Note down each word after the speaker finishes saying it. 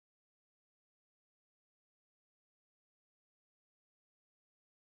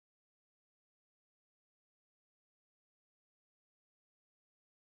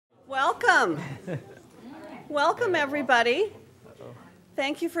Welcome. Welcome, everybody.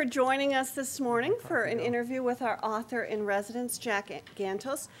 Thank you for joining us this morning for an interview with our author in residence, Jack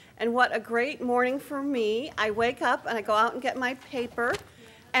Gantos. And what a great morning for me. I wake up and I go out and get my paper,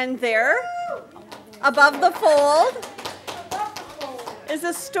 and there, above the fold, is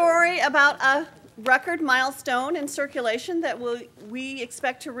a story about a record milestone in circulation that we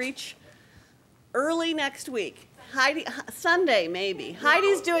expect to reach early next week. Sunday, maybe.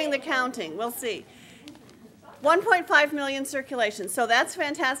 Heidi's doing the counting. We'll see. 1.5 million circulations. So that's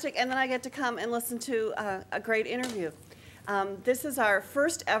fantastic. And then I get to come and listen to a great interview. This is our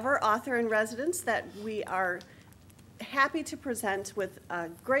first ever author in residence that we are happy to present with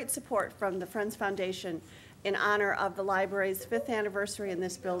great support from the Friends Foundation in honor of the library's 5th anniversary in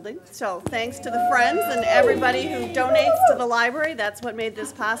this building. So thanks to the Friends and everybody who donates to the library. That's what made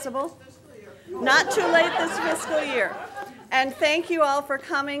this possible. Not too late this fiscal year. And thank you all for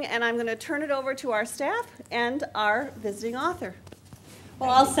coming, and I'm going to turn it over to our staff and our visiting author. Well,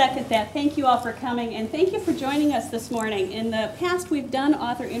 I'll second that. Thank you all for coming, and thank you for joining us this morning. In the past, we've done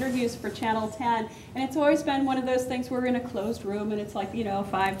author interviews for Channel 10, and it's always been one of those things where we're in a closed room, and it's like,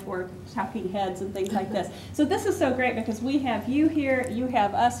 5 talking heads and things like this. So this is so great because we have you here, you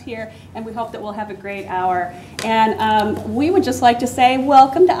have us here, and we hope that we'll have a great hour. And we would just like to say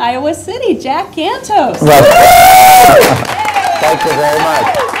welcome to Iowa City, Jack Gantos. Thank you very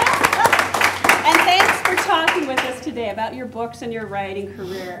much. And thanks for talking with us today about your books and your writing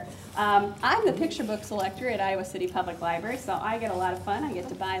career. I'm the picture book selector at Iowa City Public Library, so I get a lot of fun. I get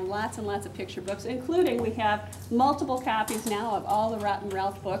to buy lots and lots of picture books, including we have multiple copies now of all the Rotten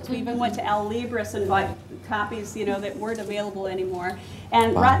Ralph books. We even went to Al Libris and bought copies, that weren't available anymore.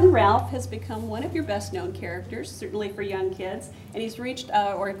 And wow. Rotten Ralph has become one of your best-known characters, certainly for young kids, and he's reached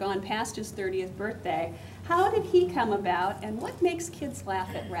or gone past his 30th birthday. How did he come about, and what makes kids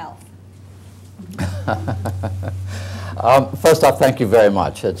laugh at Ralph? First off, thank you very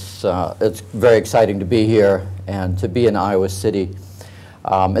much. It's very exciting to be here and to be in Iowa City.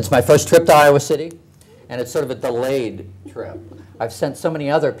 It's my first trip to Iowa City, and it's sort of a delayed trip. I've sent so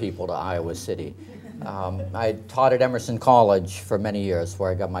many other people to Iowa City. I taught at Emerson College for many years,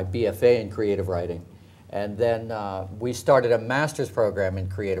 where I got my BFA in creative writing. And then we started a master's program in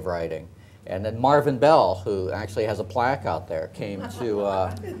creative writing. And then Marvin Bell, who actually has a plaque out there, came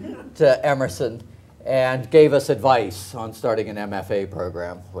to Emerson and gave us advice on starting an MFA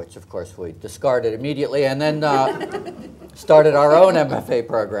program, which of course we discarded immediately, and then started our own MFA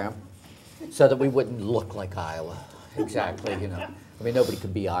program so that we wouldn't look like Iowa. Exactly, I mean, nobody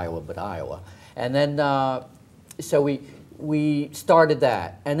could be Iowa but Iowa. And then, so we started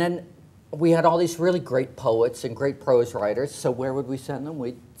that. And then we had all these really great poets and great prose writers, so where would we send them?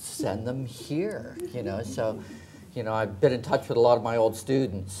 We'd send them here, So, I've been in touch with a lot of my old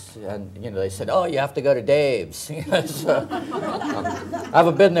students, and, they said, oh, you have to go to Dave's. So, I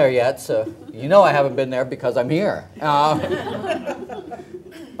haven't been there yet, so I haven't been there because I'm here.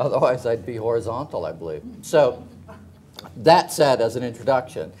 Otherwise, I'd be horizontal, I believe. So, that said, as an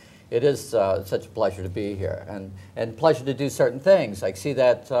introduction, it is such a pleasure to be here, and pleasure to do certain things. Like see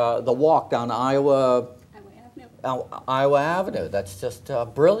that the walk down Iowa Avenue. That's just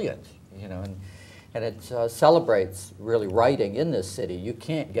brilliant, and it celebrates really writing in this city. You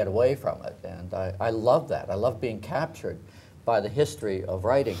can't get away from it, and I love that. I love being captured by the history of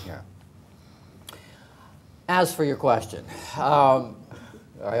writing here. As for your question, I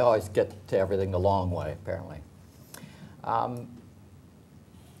always get to everything the long way, apparently.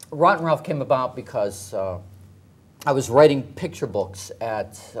 Rotten Ralph came about because I was writing picture books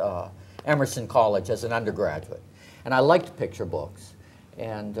at Emerson College as an undergraduate. And I liked picture books.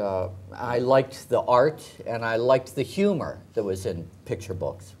 And I liked the art, and I liked the humor that was in picture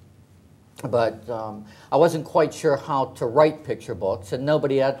books. But I wasn't quite sure how to write picture books, and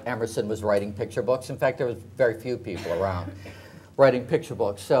nobody at Emerson was writing picture books. In fact, there was very few people around writing picture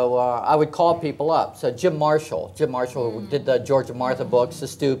books. So I would call people up. So Jim Marshall did the George and Martha books, The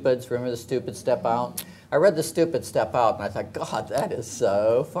Stupids. Remember The Stupid Step Out? I read The Stupid Step Out, and I thought, God, that is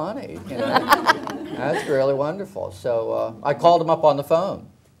so funny. That's really wonderful. So I called him up on the phone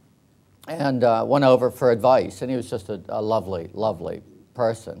and went over for advice. And he was just a lovely, lovely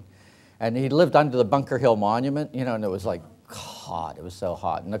person. And he lived under the Bunker Hill Monument, and it was like hot. It was so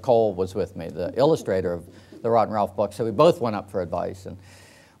hot. And Nicole was with me, the illustrator of the Rotten Ralph book. So we both went up for advice and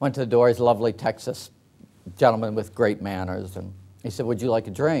went to the door. He's a lovely Texas gentleman with great manners. And he said, would you like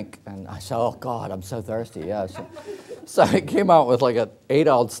a drink? And I said, oh, God, I'm so thirsty, yes. So he came out with like an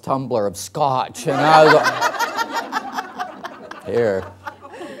 8-ounce tumbler of scotch. And I was like, here.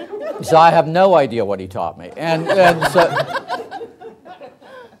 So I have no idea what he taught me. And so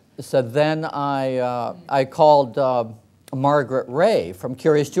So then I called Margaret Ray from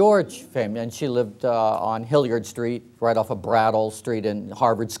Curious George fame, and she lived on Hilliard Street, right off of Brattle Street in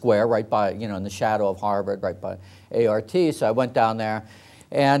Harvard Square, right by, in the shadow of Harvard, right by ART. So I went down there,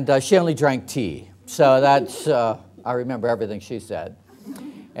 and she only drank tea. So that's, I remember everything she said.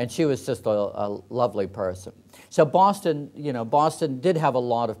 And she was just a lovely person. So Boston, Boston did have a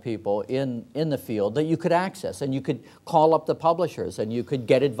lot of people in the field that you could access, and you could call up the publishers, and you could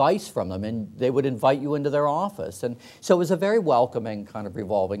get advice from them, and they would invite you into their office. And so it was a very welcoming kind of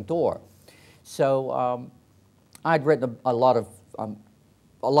revolving door. So I'd written a lot of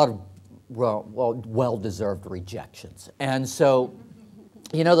well-deserved rejections. And so,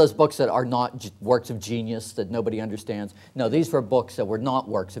 those books that are not works of genius that nobody understands? No, these were books that were not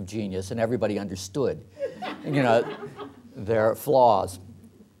works of genius, and everybody understood, their flaws.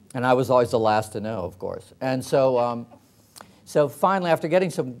 And I was always the last to know, of course. And so, so finally, after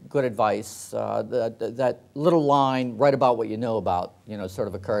getting some good advice, that little line, write about what you know about, sort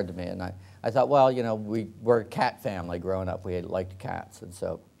of occurred to me. And I thought, well, we're a cat family growing up. We liked cats. And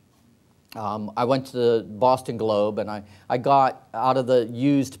so I went to the Boston Globe, and I got out of the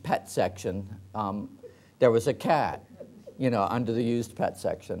used pet section, there was a cat, under the used pet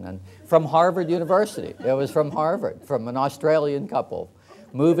section. And from Harvard University. It was from Harvard, from an Australian couple,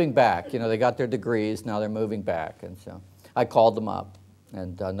 moving back. They got their degrees, now they're moving back. And so I called them up,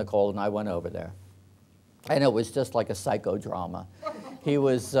 and Nicole and I went over there. And it was just like a psychodrama. He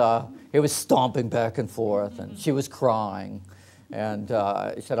was stomping back and forth, and she was crying. And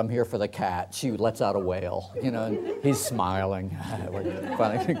he said, I'm here for the cat. She lets out a wail, and he's smiling. We're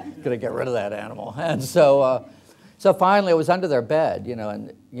finally going to get rid of that animal. And so, so finally it was under their bed,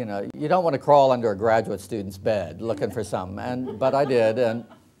 and you don't want to crawl under a graduate student's bed looking for something. But I did, and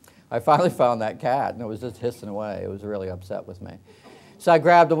I finally found that cat, and it was just hissing away. It was really upset with me. So I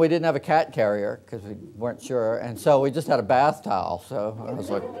grabbed him. We didn't have a cat carrier because we weren't sure, and so we just had a bath towel. So I was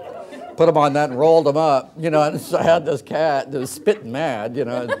like, put him on that and rolled him up, and so I had this cat that was spitting mad,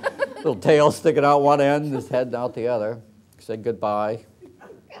 little tail sticking out one end, his head out the other. Said goodbye.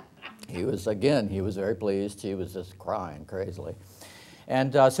 He was very pleased. She was just crying crazily.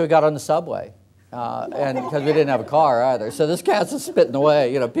 And so we got on the subway, and because we didn't have a car either. So this cat's just spitting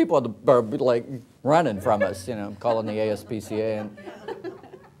away. People are like running from us, calling the ASPCA. And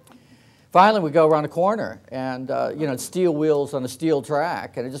finally, we go around a corner, and steel wheels on a steel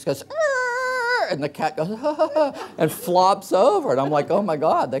track, and it just goes, and the cat goes, and flops over, and I'm like, oh my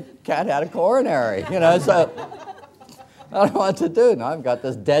God, the cat had a coronary, so I don't know what to do. Now I've got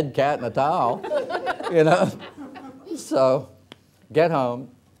this dead cat in a towel, So, get home,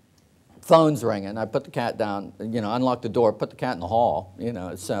 phone's ringing. I put the cat down, unlock the door, put the cat in the hall,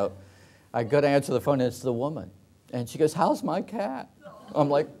 So I go to answer the phone, and it's the woman, and she goes, how's my cat? I'm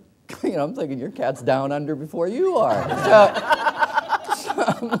like, I'm thinking your cat's down under before you are.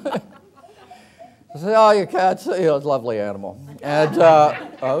 So oh, your cat's, it's a lovely animal. And,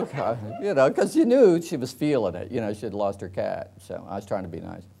 okay, because you knew she was feeling it. She had lost her cat. So I was trying to be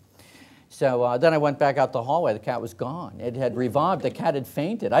nice. So then I went back out the hallway. The cat was gone. It had revived. The cat had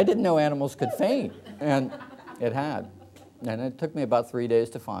fainted. I didn't know animals could faint. And it had. And it took me about 3 days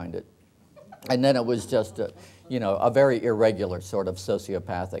to find it. And then it was just a very irregular sort of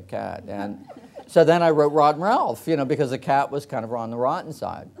sociopathic cat. And so then I wrote Rotten Ralph, because the cat was kind of on the rotten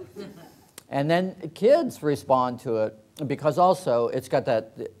side. And then kids respond to it because also it's got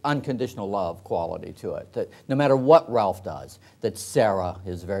that unconditional love quality to it, that no matter what Ralph does, that Sarah,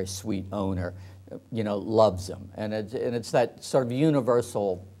 his very sweet owner, loves him. And it's that sort of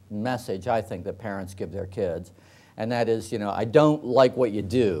universal message, I think, that parents give their kids. And that is, I don't like what you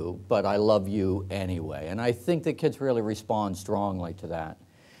do, but I love you anyway. And I think that kids really respond strongly to that.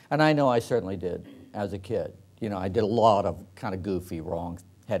 And I know I certainly did as a kid. I did a lot of kind of goofy,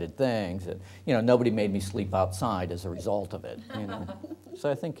 wrong-headed things. And, nobody made me sleep outside as a result of it. So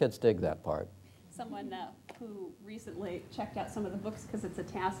I think kids dig that part. Someone who recently checked out some of the books because it's a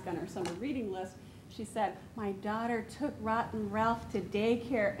task on our summer reading list, she said, my daughter took Rotten Ralph to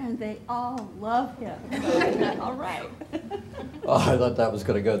daycare, and they all love him. So, all right. Oh, I thought that was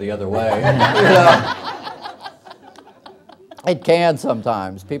going to go the other way. It can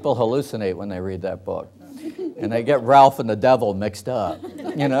sometimes. People hallucinate when they read that book. And they get Ralph and the devil mixed up,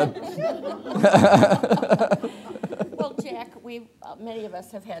 Well, Jack, many of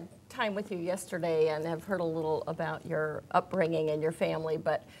us have had time with you yesterday and have heard a little about your upbringing and your family,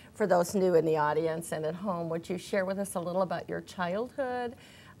 but for those new in the audience and at home, would you share with us a little about your childhood,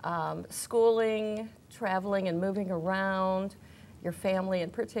 schooling, traveling and moving around, your family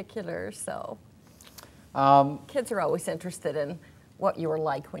in particular? So kids are always interested in what you were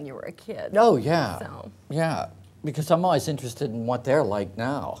like when you were a kid. Oh, yeah. So. Yeah, because I'm always interested in what they're like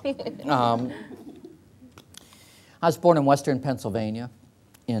now. I was born in western Pennsylvania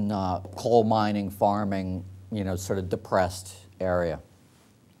in coal mining, farming, sort of depressed area.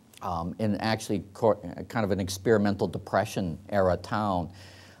 In actually kind of an experimental Depression era town,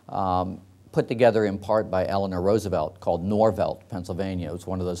 put together in part by Eleanor Roosevelt, called Norvelt, Pennsylvania. It was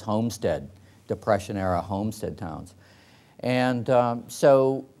one of those homestead, Depression era homestead towns. And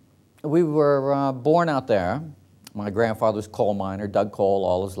so we were born out there. My grandfather was a coal miner, dug coal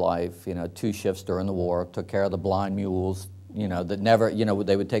all his life, 2 shifts during the war, took care of the blind mules, that never,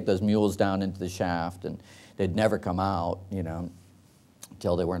 they would take those mules down into the shaft and they'd never come out,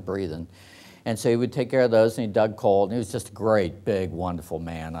 until they weren't breathing. And so he would take care of those, and he dug coal, and he was just a great, big, wonderful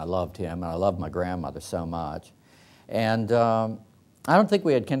man. I loved him, and I loved my grandmother so much. And I don't think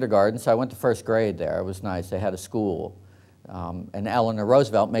we had kindergarten, so I went to 1st grade there. It was nice. They had a school. And Eleanor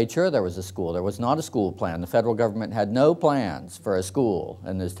Roosevelt made sure there was a school. There was not a school plan. The federal government had no plans for a school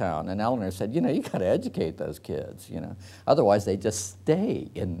in this town. And Eleanor said, you got to educate those kids, Otherwise, they just stay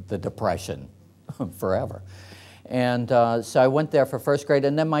in the Depression forever. And so I went there for 1st grade,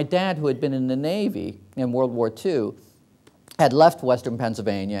 and then my dad, who had been in the Navy in World War II, had left western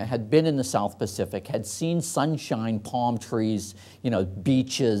Pennsylvania, had been in the South Pacific, had seen sunshine, palm trees,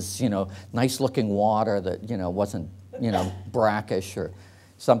 beaches, nice-looking water that, wasn't, brackish or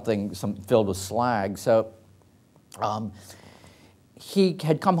something filled with slag. So he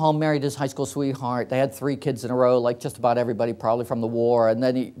had come home, married his high school sweetheart. They had 3 kids in a row, like just about everybody, probably from the war. And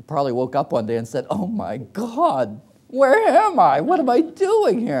then he probably woke up one day and said, oh my God, where am I? What am I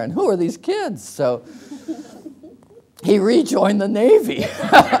doing here? And who are these kids? So he rejoined the Navy.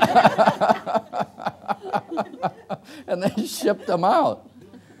 And they shipped him out.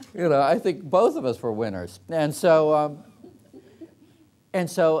 I think both of us were winners. And so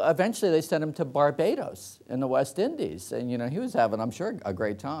eventually they sent him to Barbados in the West Indies. And, he was having, I'm sure, a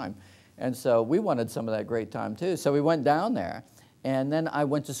great time. And so we wanted some of that great time, too. So we went down there. And then I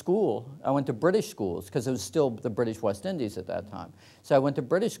went to school. I went to British schools, because it was still the British West Indies at that time. So I went to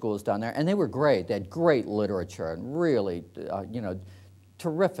British schools down there, and they were great. They had great literature and really,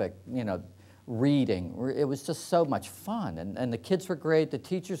 terrific, reading. It was just so much fun. And the kids were great. The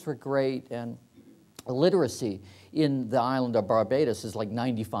teachers were great. And literacy in the island of Barbados is like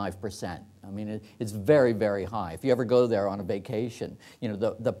 95%. I mean, it's very, very high. If you ever go there on a vacation,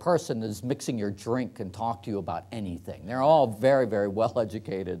 the person is mixing your drink and talk to you about anything. They're all very, very well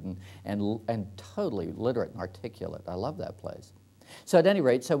educated and totally literate and articulate. I love that place. So at any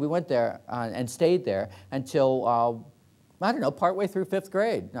rate, so we went there and stayed there until, I don't know, partway through 5th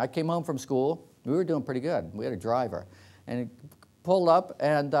grade. I came home from school. We were doing pretty good. We had a driver. And pulled up,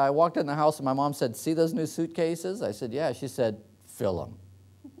 and I walked in the house, and my mom said, see those new suitcases? I said, yeah. She said, fill them.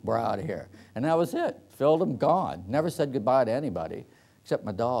 We're out of here. And that was it. Filled them, gone. Never said goodbye to anybody, except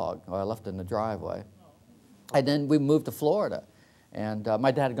my dog, who I left in the driveway. And then we moved to Florida, and my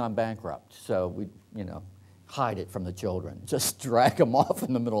dad had gone bankrupt, so we, hide it from the children, just drag them off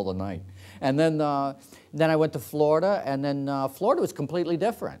in the middle of the night. And then I went to Florida, and then Florida was completely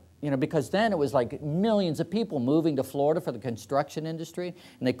different. Because then it was like millions of people moving to Florida for the construction industry,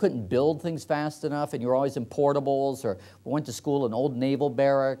 and they couldn't build things fast enough, and you were always in portables, or we went to school in old naval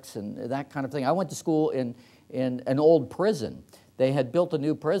barracks and that kind of thing. I went to school in an old prison. They had built a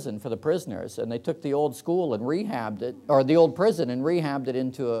new prison for the prisoners, and they took the old school and rehabbed it, or the old prison and rehabbed it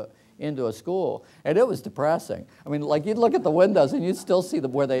into a school, and it was depressing. I mean, like, you'd look at the windows, and you'd still see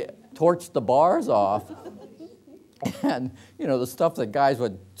where they torched the bars off. And, the stuff that guys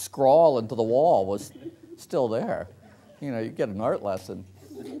would scrawl into the wall was still there. You get an art lesson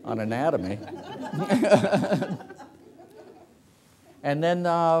on anatomy. And then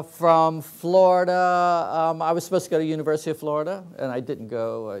from Florida, I was supposed to go to University of Florida, and I didn't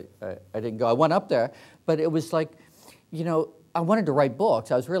go. I didn't go. I went up there, but it was like, I wanted to write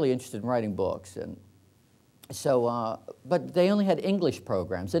books. I was really interested in writing books. And so, but they only had English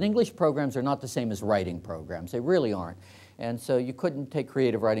programs, and English programs are not the same as writing programs. They really aren't. And so you couldn't take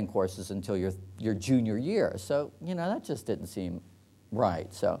creative writing courses until your junior year. So, that just didn't seem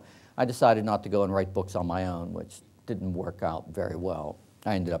right. So I decided not to go and write books on my own, which didn't work out very well.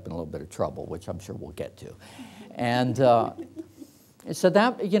 I ended up in a little bit of trouble, which I'm sure we'll get to. And so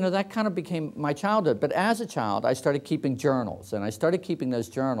that, that kind of became my childhood. But as a child, I started keeping journals. And I started keeping those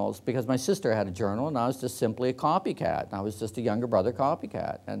journals because my sister had a journal, and I was just simply a copycat. I was just a younger brother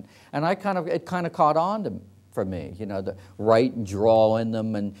copycat. And it kind of caught on for me, to write and draw in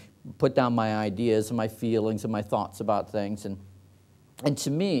them and put down my ideas and my feelings and my thoughts about things. And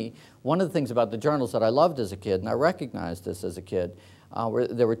to me, one of the things about the journals that I loved as a kid, and I recognized this as a kid,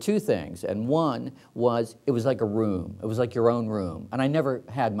 there were two things. And one was, it was like a room. It was like your own room. And I never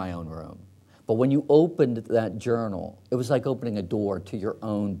had my own room. But when you opened that journal, it was like opening a door to your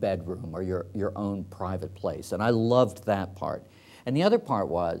own bedroom or your own private place. And I loved that part. And the other part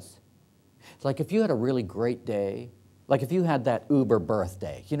was, it's like if you had a really great day, like if you had that Uber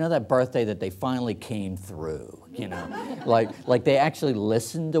birthday, you know, that birthday that they finally came through, you know, like they actually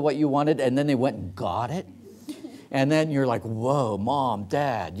listened to what you wanted and then they went and got it. And then you're like, whoa, Mom,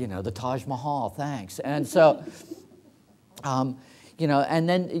 Dad, you know, the Taj Mahal, thanks. And so, you know, and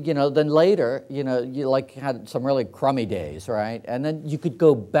then, you know, then later, you know, you like had some really crummy days, right? And then you could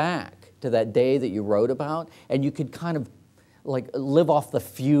go back to that day that you wrote about and you could kind of like live off the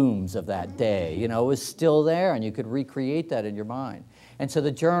fumes of that day. You know, it was still there and you could recreate that in your mind. And so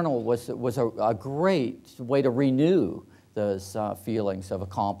the journal was a great way to renew those feelings of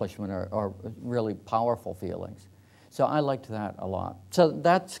accomplishment or really powerful feelings. So I liked that a lot. So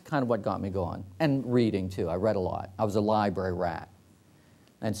that's kind of what got me going. And reading too, I read a lot. I was a library rat.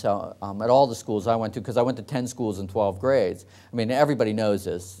 And so at all the schools I went to, because I went to 10 schools in 12 grades, I mean, everybody knows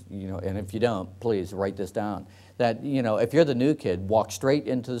this, you know, and if you don't, please write this down, that, you know, if you're the new kid, walk straight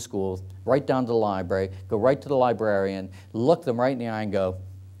into the school, right down to the library, go right to the librarian, look them right in the eye and go,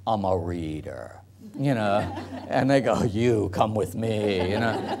 I'm a reader, you know, and they go, you come with me, you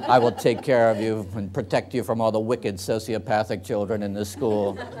know, I will take care of you and protect you from all the wicked sociopathic children in this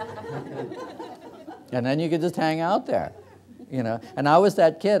school. And then you could just hang out there. You know, and I was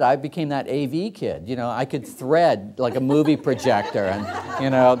that kid. I became that AV kid. You know, I could thread like a movie projector, and you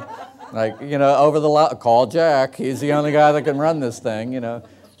know, like over the call Jack. He's the only guy that can run this thing. You know,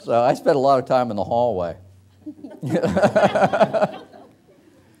 so I spent a lot of time in the hallway.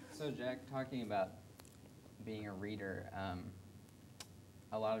 So Jack, talking about being a reader,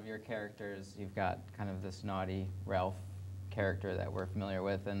 a lot of your characters, you've got kind of this naughty Ralph character that we're familiar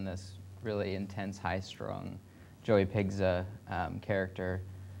with, and this really intense, high-strung Joey Pigza character.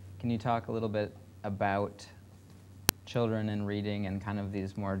 Can you talk a little bit about children and reading and kind of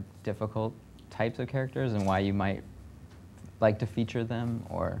these more difficult types of characters and why you might like to feature them,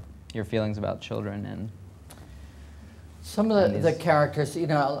 or your feelings about children? And some of the characters, you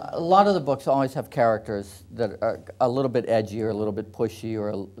know, a lot of the books always have characters that are a little bit edgy or a little bit pushy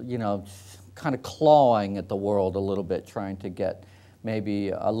or, you know, kind of clawing at the world a little bit, trying to get maybe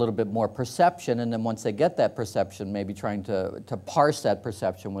a little bit more perception, and then once they get that perception, maybe trying to parse that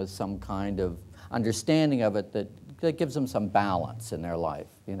perception with some kind of understanding of it that gives them some balance in their life,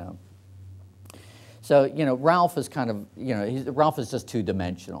 you know. So, you know, Ralph is kind of, you know, Ralph is just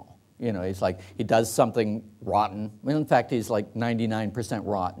two-dimensional. You know, he's like, he does something rotten. Well, in fact, he's like 99%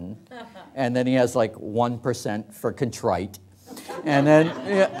 rotten. And then he has like 1% for contrite. And then,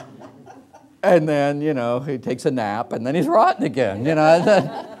 yeah, and then, you know, he takes a nap, and then he's rotten again, you know. And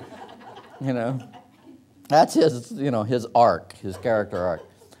then, you know, that's his, you know, his arc, his character arc.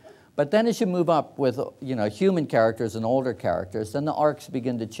 But then as you move up with, you know, human characters and older characters, then the arcs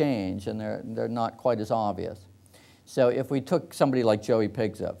begin to change, and they're not quite as obvious. So if we took somebody like Joey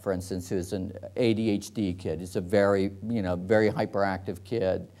Pigza, for instance, who's an ADHD kid, he's a very, you know, very hyperactive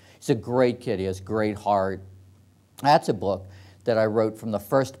kid. He's a great kid. He has great heart. That's a book that I wrote from the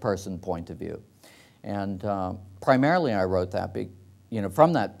first-person point of view. And primarily I wrote that, you know,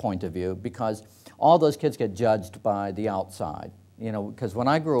 from that point of view, because all those kids get judged by the outside. You know, because when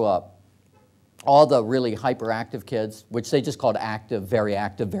I grew up, all the really hyperactive kids, which they just called active, very,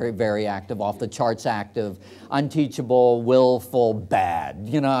 very active, off the charts active, unteachable, willful, bad.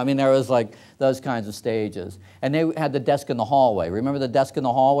 You know, I mean, there was like those kinds of stages. And they had the desk in the hallway. Remember the desk in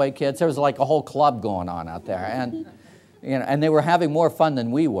the hallway, kids? There was like a whole club going on out there. And you know, and they were having more fun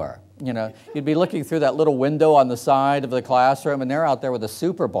than we were. You know, you'd be looking through that little window on the side of the classroom, and they're out there with a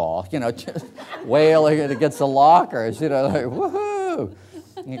Super Ball, you know, just wailing against the lockers, you know, like, woohoo!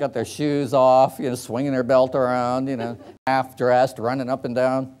 You got their shoes off, you know, swinging their belt around, you know, half-dressed, running up and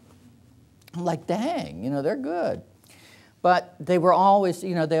down. I'm like, dang, you know, they're good. But they were always,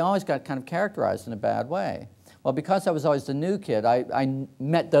 you know, they always got kind of characterized in a bad way. Well, because I was always the new kid, I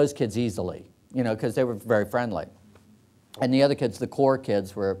met those kids easily, you know, because they were very friendly. And the other kids, the core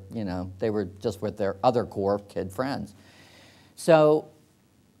kids, were, you know, they were just with their other core kid friends. So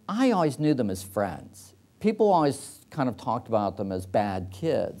I always knew them as friends. People always kind of talked about them as bad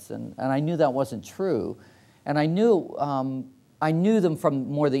kids, and I knew that wasn't true. And I knew I knew them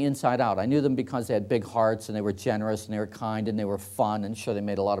from more the inside out. I knew them because they had big hearts and they were generous and they were kind and they were fun, and sure, they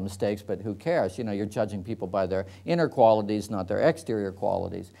made a lot of mistakes, but who cares? You know, you're judging people by their inner qualities, not their exterior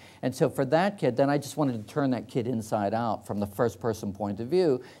qualities. And so for that kid, then I just wanted to turn that kid inside out from the first person point of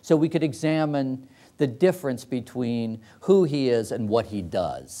view so we could examine the difference between who he is and what he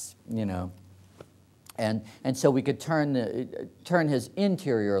does, you know. And so we could turn his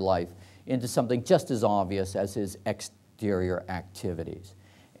interior life into something just as obvious as his exterior activities.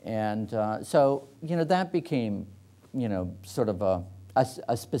 And so, you know, that became, you know, sort of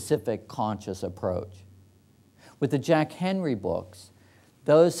a specific conscious approach. With the Jack Henry books,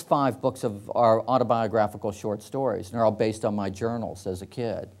 those 5 books are autobiographical short stories, and they're all based on my journals as a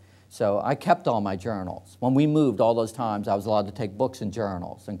kid. So I kept all my journals. When we moved all those times, I was allowed to take books and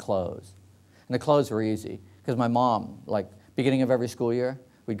journals and clothes. And the clothes were easy, because my mom, like, beginning of every school year,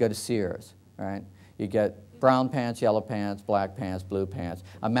 we'd go to Sears, right? You get brown pants, yellow pants, black pants, blue pants,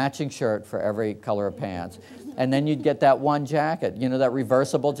 a matching shirt for every color of pants. And then you'd get that one jacket, you know, that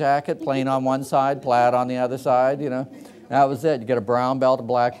reversible jacket, plain on one side, plaid on the other side, you know. That was it. You get a brown belt, a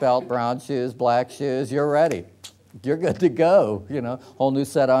black belt, brown shoes, black shoes, you're ready. You're good to go, you know. Whole new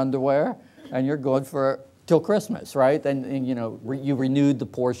set of underwear, and you're good for till Christmas, right? And you know, you renewed the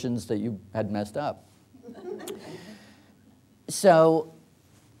portions that you had messed up. So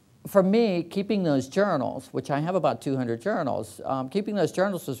for me, keeping those journals, which I have about 200 journals, keeping those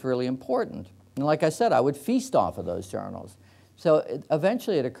journals was really important. And like I said, I would feast off of those journals. So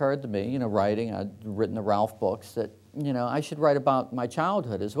eventually it occurred to me, you know, writing, I'd written the Ralph books, that, you know, I should write about my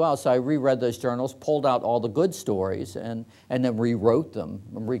childhood as well. So I reread those journals, pulled out all the good stories, and then rewrote them,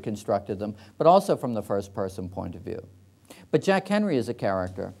 and reconstructed them, but also from the first person point of view. But Jack Henry is a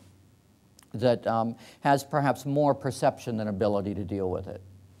character that has perhaps more perception than ability to deal with it.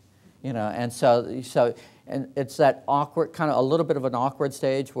 You know, and and it's that awkward, kind of a little bit of an awkward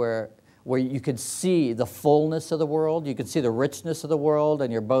stage where you could see the fullness of the world, you could see the richness of the world,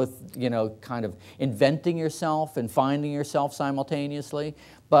 and you're both, you know, kind of inventing yourself and finding yourself simultaneously,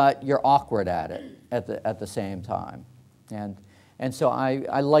 but you're awkward at it at the same time. And so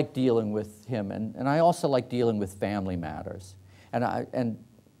I like dealing with him, and I also like dealing with family matters. And I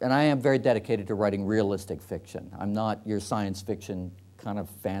am very dedicated to writing realistic fiction. I'm not your science fiction kind of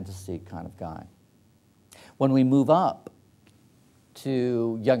fantasy kind of guy. When we move up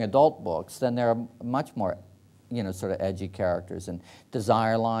to young adult books, then there are much more, you know, sort of edgy characters. And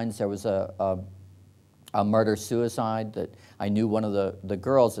Desire Lines, there was a murder-suicide that I knew one of the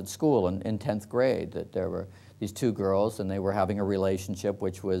girls at school in 10th grade, that there were these 2 girls, and they were having a relationship,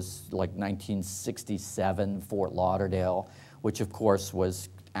 which was like 1967 Fort Lauderdale, which of course was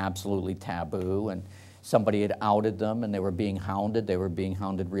absolutely taboo, and somebody had outed them, and they were being hounded. They were being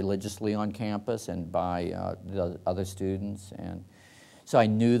hounded religiously on campus and by the other students. And so I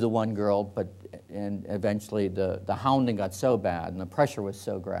knew the one girl, and eventually the hounding got so bad and the pressure was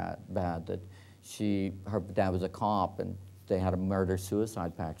so bad that her dad was a cop, and they had a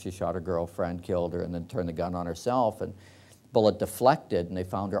murder-suicide pact. She shot her girlfriend, killed her, and then turned the gun on herself, and bullet deflected, and they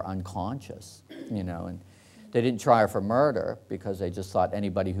found her unconscious, you know. And they didn't try her for murder because they just thought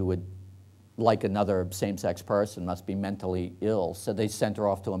anybody who would like another same-sex person must be mentally ill. So they sent her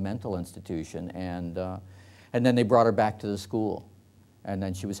off to a mental institution, and then they brought her back to the school, and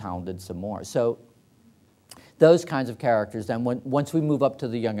then she was hounded some more. So those kinds of characters, then once we move up to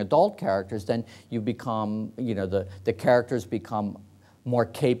the young adult characters, then you become, you know, the characters become more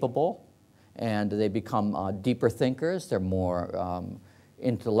capable, and they become deeper thinkers. They're more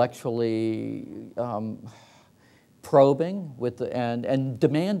intellectually probing and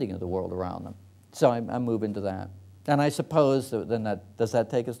demanding of the world around them. So I move into that. And I suppose then does that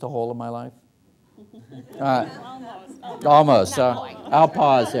take us to whole of my life? Almost. I'll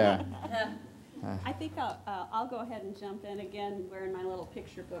pause there. I think I'll go ahead and jump in again, wearing my little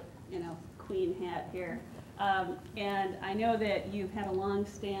picture book, you know, queen hat here. And I know that you've had a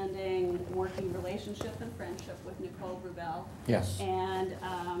long-standing working relationship and friendship with Nicole Rubel. Yes. And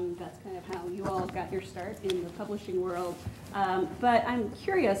that's kind of how you all got your start in the publishing world. But I'm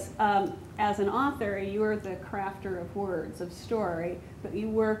curious, as an author, you're the crafter of words, of story, but you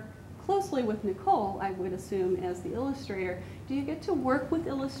work closely with Nicole, I would assume, as the illustrator. Do you get to work with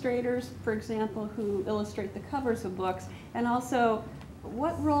illustrators, for example, who illustrate the covers of books? And also,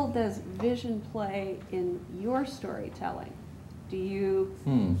 what role does vision play in your storytelling? Do you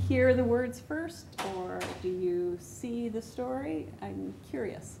hear the words first, or do you see the story? I'm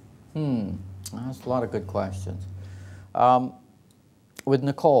curious. That's a lot of good questions. With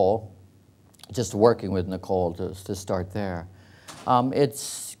Nicole, just working with Nicole to start there,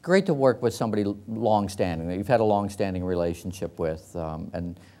 it's great to work with somebody long-standing, that you've had a long-standing relationship with.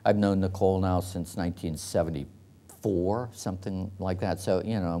 And I've known Nicole now since 1974, something like that. So,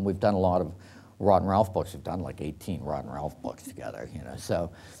 you know, and we've done a lot of Rotten Ralph books. We've done like 18 Rotten Ralph books together, you know.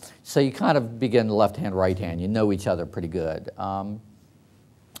 So you kind of begin left hand, right hand. You know each other pretty good.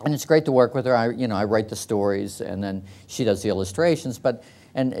 And it's great to work with her. I write the stories, and then she does the illustrations.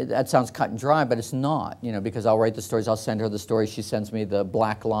 And that sounds cut and dry, but it's not, you know, because I'll write the stories, I'll send her the stories, she sends me the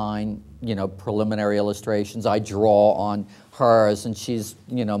black line, you know, preliminary illustrations. I draw on hers, and she's,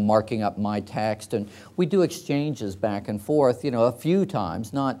 you know, marking up my text. And we do exchanges back and forth, you know, a few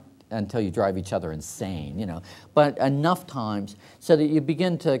times, not until you drive each other insane, you know, but enough times so that you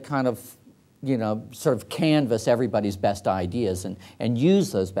begin to kind of, you know, sort of canvass everybody's best ideas and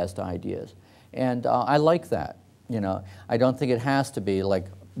use those best ideas. And I like that, you know. I don't think it has to be like,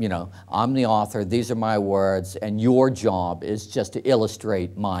 you know, I'm the author, these are my words, and your job is just to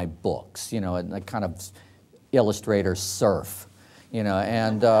illustrate my books, you know, and a kind of illustrator surf, you know,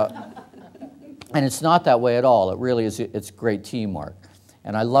 and it's not that way at all. It really is, it's great teamwork.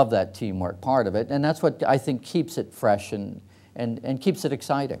 And I love that teamwork part of it, and that's what I think keeps it fresh and keeps it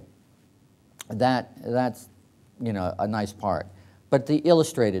exciting. That's, you know, a nice part. But the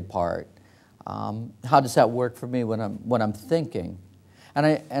illustrated part, how does that work for me when I'm thinking?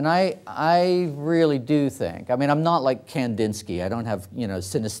 And I really do think. I mean, I'm not like Kandinsky. I don't have, you know,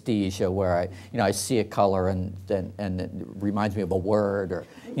 synesthesia where I see a color and it reminds me of a word, or,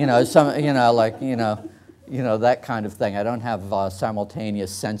 you know, that kind of thing. I don't have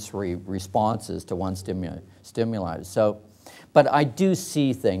simultaneous sensory responses to one stimuli. So, but I do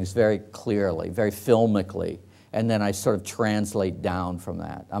see things very clearly, very filmically, and then I sort of translate down from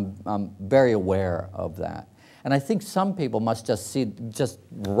that. I'm very aware of that. And I think some people must just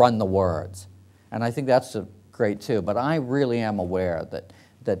run the words. And I think that's great too. But I really am aware that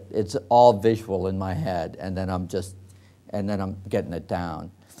it's all visual in my head, and then I'm getting it down.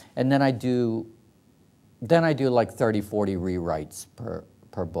 And then I do like 30, 40 rewrites per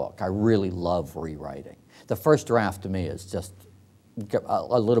book. I really love rewriting. The first draft to me is just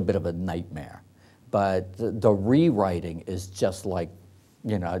a little bit of a nightmare. But the rewriting is just like,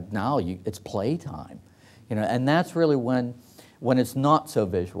 you know, now it's playtime. You know, and that's really when it's not so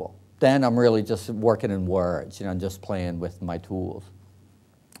visual. Then I'm really just working in words, you know, and just playing with my tools.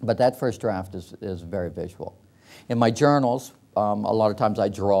 But that first draft is very visual. In my journals, a lot of times I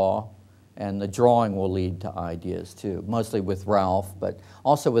draw, and the drawing will lead to ideas too, mostly with Ralph, but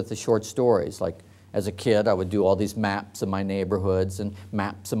also with the short stories. Like as a kid, I would do all these maps of my neighborhoods and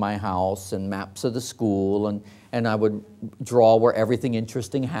maps of my house and maps of the school, and I would draw where everything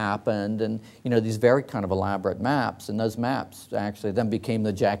interesting happened, and, you know, these very kind of elaborate maps. And those maps actually then became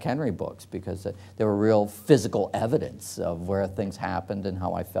the Jack Henry books, because they were real physical evidence of where things happened and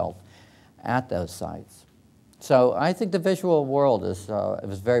how I felt at those sites. So I think the visual world is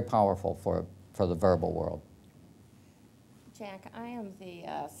very powerful for the verbal world. Jack, I am the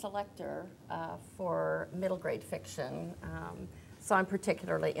selector for middle grade fiction, so I'm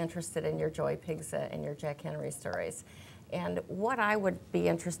particularly interested in your Joey Pigza and your Jack Henry stories. And what I would be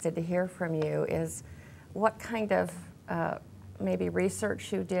interested to hear from you is what kind of maybe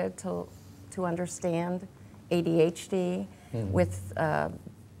research you did to understand ADHD with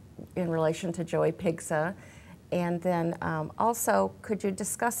in relation to Joey Pigza. And then also, could you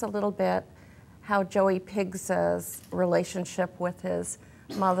discuss a little bit how Joey Pigza's relationship with his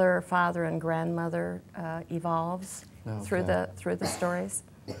mother, father, and grandmother evolves through the stories?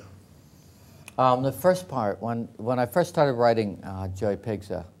 The first part, when I first started writing Joey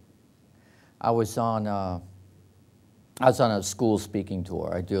Pigza, I was on a school speaking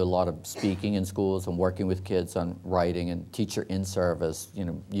tour. I do a lot of speaking in schools and working with kids on writing and teacher in service, you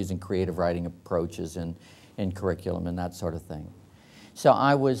know, using creative writing approaches in curriculum and that sort of thing. So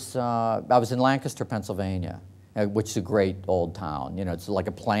I was in Lancaster, Pennsylvania, which is a great old town. You know, it's like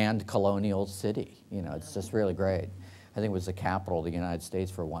a planned colonial city. You know, it's just really great. I think it was the capital of the United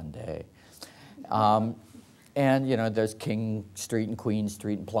States for one day. And, you know, there's King Street and Queen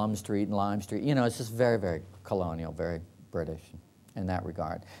Street and Plum Street and Lime Street. You know, it's just very, very colonial, very British in that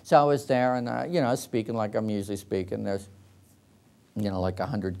regard. So I was there, and, you know, I was speaking like I'm usually speaking. There's, you know, like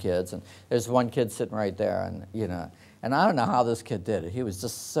 100 kids, and there's one kid sitting right there, and, you know, and I don't know how this kid did it. He was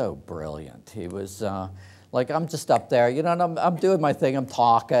just so brilliant. He was, like, I'm just up there, you know, and I'm doing my thing. I'm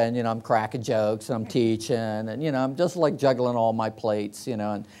talking, you know, I'm cracking jokes, and I'm teaching, and, you know, I'm just, like, juggling all my plates, you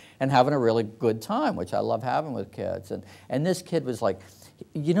know, and having a really good time, which I love having with kids. And this kid was like,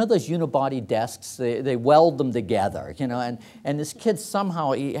 you know those unibody desks? They weld them together, you know, and this kid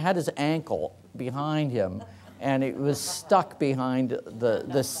somehow, he had his ankle behind him, and it was stuck behind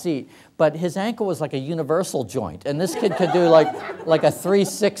the seat. But his ankle was like a universal joint, and this kid could do like a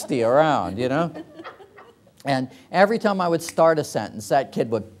 360 around, you know? And every time I would start a sentence, that kid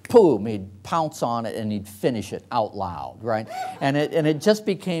would, boom, he'd pounce on it and he'd finish it out loud, right? And it just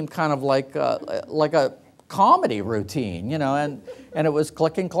became kind of like a comedy routine, you know, and it was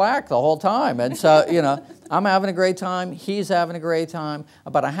click and clack the whole time. And so, you know, I'm having a great time, he's having a great time.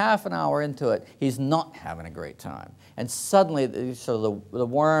 About a half an hour into it, he's not having a great time. And suddenly, the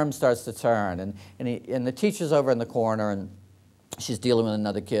worm starts to turn, and the teacher's over in the corner, and she's dealing with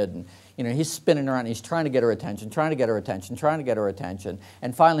another kid, and you know, he's spinning around, he's trying to get her attention,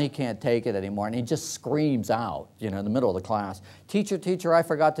 and finally he can't take it anymore, and he just screams out, you know, in the middle of the class, "Teacher, teacher, I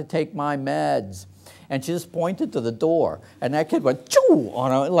forgot to take my meds." And she just pointed to the door, and that kid went choo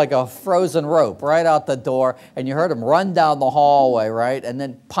on like a frozen rope right out the door, and you heard him run down the hallway, right, and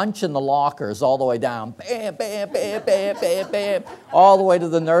then punch in the lockers all the way down, bam, bam, bam, bam, bam, bam, all the way to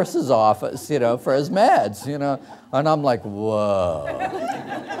the nurse's office, you know, for his meds, you know. And I'm like, whoa,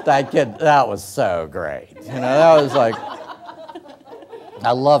 that kid, that was so great, you know. That was like,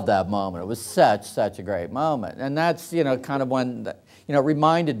 I love that moment. It was such a great moment, and that's, you know, kind of when. You know, it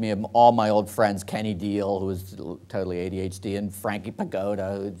reminded me of all my old friends, Kenny Deal, who was totally ADHD, and Frankie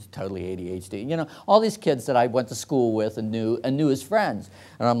Pagoda, who's totally ADHD. You know, all these kids that I went to school with and knew as friends.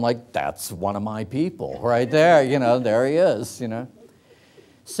 And I'm like, that's one of my people right there, you know, there he is, you know.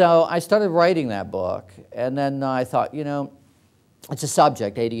 So I started writing that book, and then I thought, you know, it's a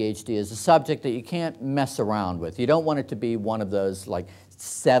subject, ADHD is a subject that you can't mess around with. You don't want it to be one of those, like,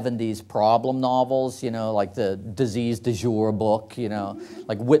 70s problem novels, you know, like the Disease du Jour book, you know,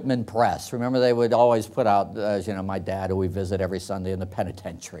 like Whitman Press. Remember, they would always put out, you know, my dad, who we visit every Sunday in the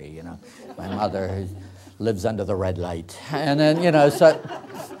penitentiary, you know, my mother, who lives under the red light. And then, you know, so,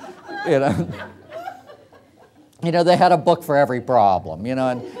 you know, they had a book for every problem, you know,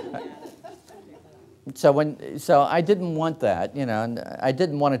 and so I didn't want that, you know, and I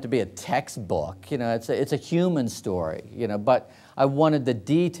didn't want it to be a textbook, you know, it's a human story, you know, but I wanted the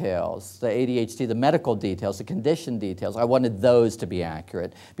details, the ADHD, the medical details, the condition details, I wanted those to be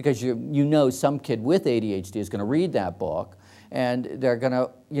accurate, because you know some kid with ADHD is going to read that book, and they're going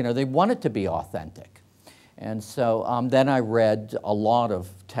to, you know, they want it to be authentic. And so then I read a lot of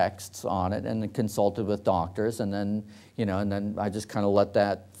texts on it and consulted with doctors, and then, you know, and then I just kind of let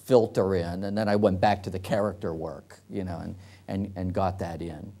that filter in, and then I went back to the character work, you know, and got that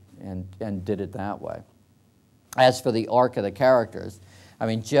in, and did it that way. As for the arc of the characters, I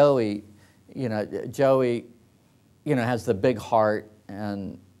mean, Joey, has the big heart,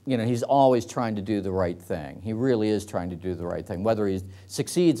 and, you know, he's always trying to do the right thing. He really is trying to do the right thing. Whether he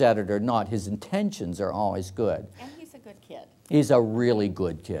succeeds at it or not, his intentions are always good. And he's a good kid. He's a really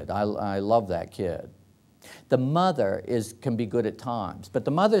good kid. I love that kid. The mother can be good at times, but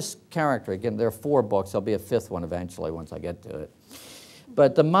the mother's character, again, there are 4 books, there'll be a 5th one eventually once I get to it.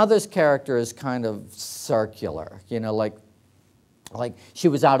 But the mother's character is kind of circular, you know, like she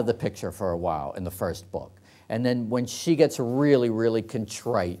was out of the picture for a while in the first book. And then when she gets really, really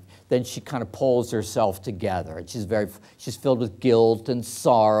contrite, then she kind of pulls herself together. And she's filled with guilt and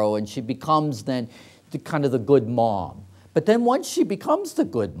sorrow, and she becomes then kind of the good mom. But then once she becomes the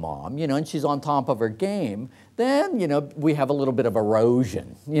good mom, you know, and she's on top of her game, then, you know, we have a little bit of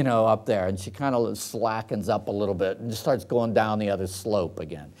erosion, you know, up there, and she kind of slackens up a little bit and just starts going down the other slope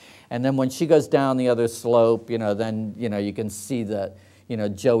again. And then when she goes down the other slope, you know, then, you know, you can see that, you know,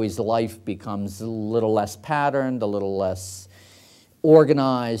 Joey's life becomes a little less patterned, a little less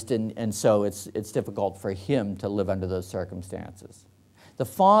organized, and so it's difficult for him to live under those circumstances. The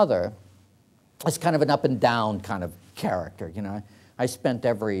father is kind of an up and down kind of character, you know. I spent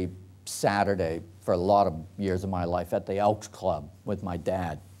every Saturday for a lot of years of my life at the Elks Club with my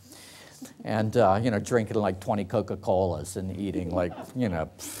dad, and you know, drinking like 20 Coca-Colas and eating like, you know,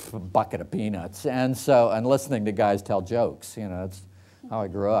 a bucket of peanuts, and listening to guys tell jokes. You know, that's how I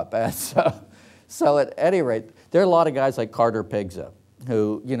grew up. And so at any rate, there are a lot of guys like Carter Pigza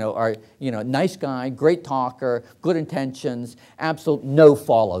who, you know, are, you know, nice guy, great talker, good intentions, absolute no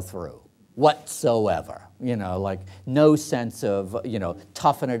follow through whatsoever. You know, like no sense of, you know,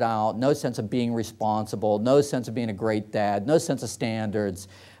 toughing it out, no sense of being responsible, no sense of being a great dad, no sense of standards,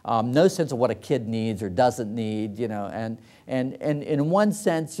 no sense of what a kid needs or doesn't need, you know, and in one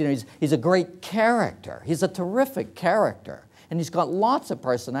sense, you know, he's a great character. He's a terrific character, and he's got lots of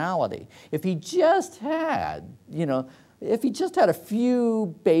personality. If he just had, you know, if he just had a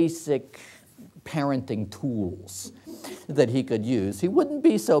few basic parenting tools that he could use, he wouldn't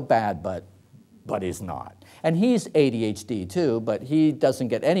be so bad, but he's not. And he's ADHD too, but he doesn't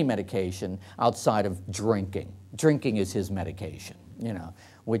get any medication outside of drinking. Drinking is his medication, you know,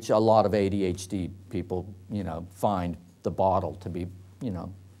 which a lot of ADHD people, you know, find the bottle to be, you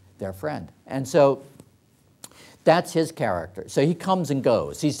know, their friend. And so that's his character. So he comes and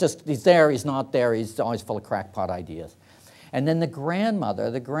goes. He's there, he's not there, he's always full of crackpot ideas. And then the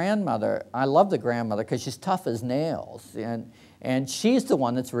grandmother, I love the grandmother because she's tough as nails. And she's the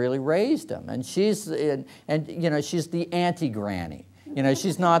one that's really raised him. And she's, you know, she's the anti-granny. You know,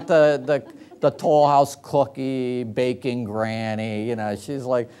 she's not the Toll House cookie baking granny. You know, she's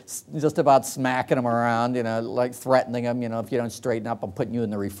like just about smacking him around. You know, like threatening him. You know, if you don't straighten up, I'm putting you in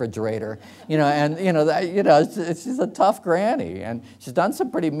the refrigerator. You know, and she's a tough granny, and she's done some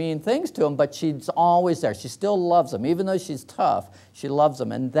pretty mean things to him, but she's always there. She still loves him, even though she's tough. She loves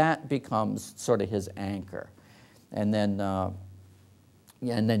him, and that becomes sort of his anchor. And then,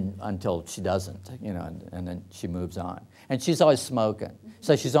 and then until she doesn't, you know, and then she moves on. And she's always smoking.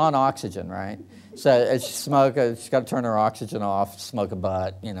 So she's on oxygen, right? So as she's smoking, she's got to turn her oxygen off, smoke a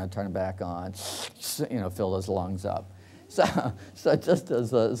butt, you know, turn it back on, you know, fill those lungs up. So just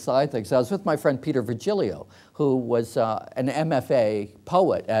as a side thing, so I was with my friend Peter Virgilio, who was an MFA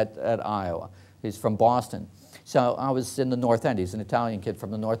poet at Iowa. He's from Boston. So I was in the North End. He's an Italian kid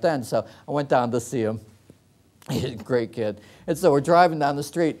from the North End. So I went down to see him. He's a great kid. And so we're driving down the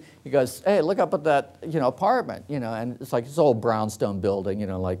street. He goes, hey, look up at that, you know, apartment, you know, and it's like this old brownstone building, you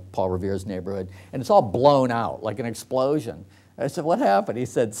know, like Paul Revere's neighborhood, and it's all blown out, like an explosion. I said, what happened? He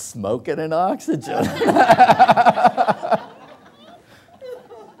said, smoking and oxygen.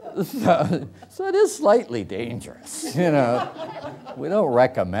 So it is slightly dangerous, you know. We don't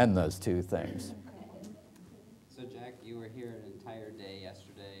recommend those two things. So Jack, you were here an entire day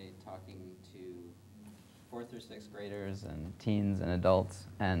yesterday talking to 4th through 6th graders and teens and adults,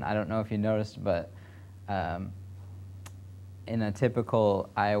 and I don't know if you noticed, but in a typical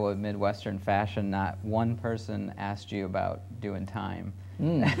Iowa Midwestern fashion, not one person asked you about doing time.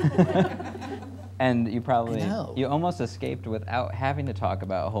 And you probably, you almost escaped without having to talk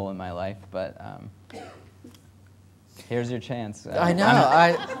about A Hole in My Life, but here's your chance. I know.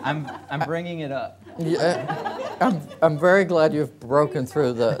 I'm bringing it up. I'm very glad you've broken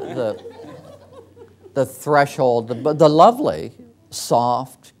through the threshold, the lovely,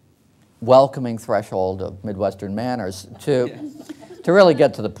 soft, welcoming threshold of Midwestern manners to really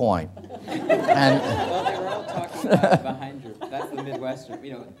get to the point. And well, they were all talking about behind your. That's the Midwestern.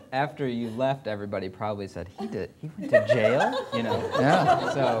 You know, after you left, everybody probably said he went to jail. You know.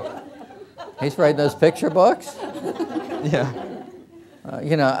 Yeah. So he's writing those picture books. Yeah.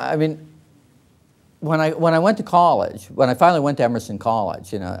 You know, I mean, when I went to college, when I finally went to Emerson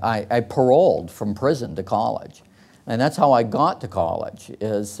College, you know, I paroled from prison to college, and that's how I got to college.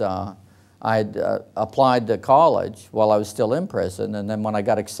 Is I'd applied to college while I was still in prison, and then when I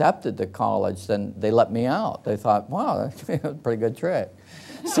got accepted to college, then they let me out. They thought, wow, that's a pretty good trick.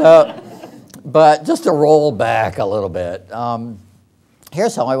 So, but just to roll back a little bit,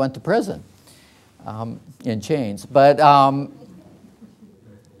 here's how I went to prison, in chains. But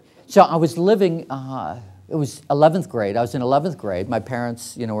so I was living, it was 11th grade. I was in 11th grade. My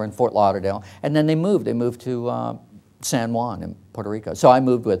parents, you know, were in Fort Lauderdale, and then they moved. They moved to San Juan in Puerto Rico. So I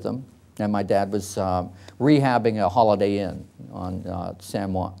moved with them. And my dad was rehabbing a Holiday Inn on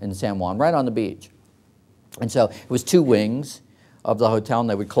San Juan, right on the beach. And so it was 2 wings of the hotel, and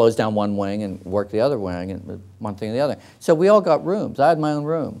they would close down one wing and work the other wing, and one thing or the other. So we all got rooms. I had my own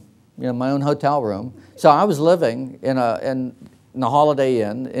room, you know, my own hotel room. So I was living in the Holiday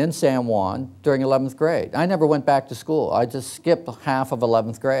Inn in San Juan during 11th grade. I never went back to school. I just skipped half of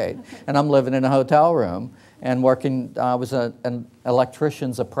 11th grade, and I'm living in a hotel room and working. I was an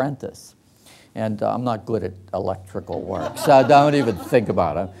electrician's apprentice, and I'm not good at electrical work, so don't even think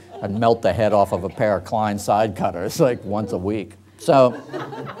about it. I'd melt the head off of a pair of Klein side cutters like once a week. So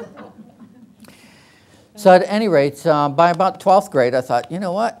at any rate, by about 12th grade, I thought, you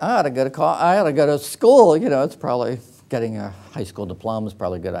know what? I ought to go to school. You know, it's probably getting a high school diploma is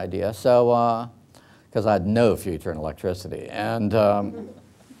probably a good idea. So, because I had no future in electricity, and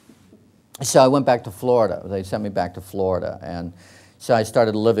so I went back to Florida. They sent me back to Florida, and so I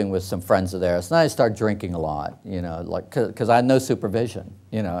started living with some friends of theirs. And I started drinking a lot, you know, like because I had no supervision,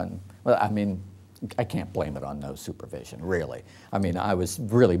 you know. And well, I mean, I can't blame it on no supervision, really. I mean, I was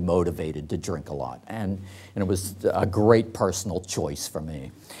really motivated to drink a lot, and it was a great personal choice for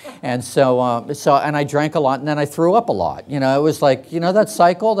me. And so, and I drank a lot, and then I threw up a lot. You know, it was like, you know, that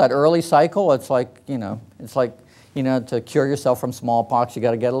cycle, that early cycle. It's like, you know, to cure yourself from smallpox, you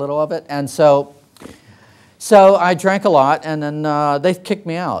got to get a little of it. And so So I drank a lot, and then they kicked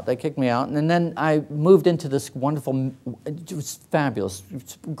me out. They kicked me out, and then I moved into this wonderful, it was fabulous, it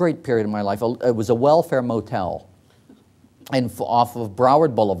was a great period of my life. It was a welfare motel off of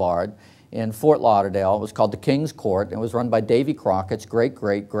Broward Boulevard in Fort Lauderdale. It was called the King's Court. It was run by Davy Crockett's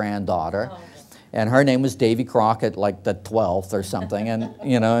great-great-granddaughter, and her name was Davy Crockett, like the 12th or something, and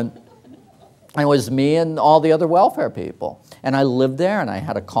you know. And it was me and all the other welfare people. And I lived there, and I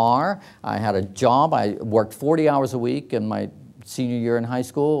had a car, I had a job. I worked 40 hours a week in my senior year in high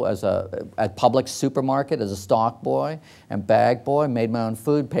school at Publix supermarket as a stock boy and bag boy, made my own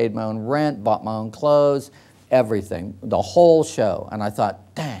food, paid my own rent, bought my own clothes, everything, the whole show. And I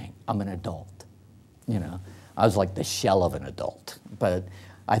thought, dang, I'm an adult. You know, I was like the shell of an adult, but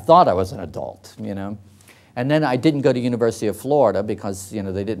I thought I was an adult, you know. And then I didn't go to University of Florida because, you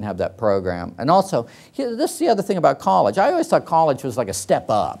know, they didn't have that program. And also, this is the other thing about college. I always thought college was like a step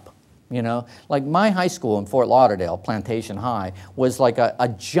up, you know. Like my high school in Fort Lauderdale, Plantation High, was like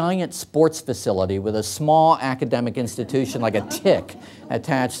a giant sports facility with a small academic institution like a tick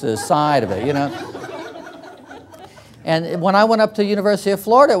attached to the side of it, you know. And when I went up to University of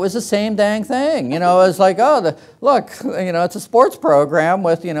Florida, it was the same dang thing. You know, it was like, oh, look, you know, it's a sports program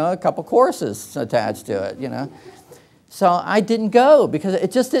with, you know, a couple courses attached to it, you know. So I didn't go because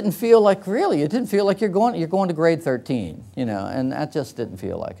it just didn't feel like, really, it didn't feel like you're going to grade 13, you know, and that just didn't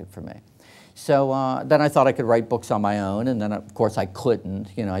feel like it for me. So then I thought I could write books on my own, and then, of course, I couldn't.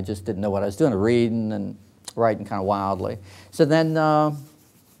 You know, I just didn't know what I was doing, reading and writing kind of wildly. So then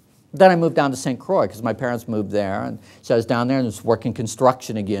I moved down to St. Croix because my parents moved there, and so I was down there and was working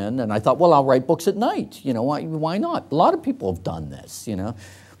construction again. And I thought, well, I'll write books at night. You know, why not? A lot of people have done this, you know,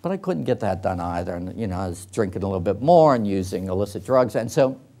 but I couldn't get that done either. And you know, I was drinking a little bit more and using illicit drugs, and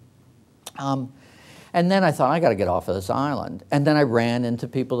so, and then I thought I got to get off of this island. And then I ran into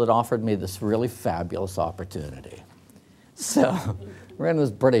people that offered me this really fabulous opportunity. So, I ran into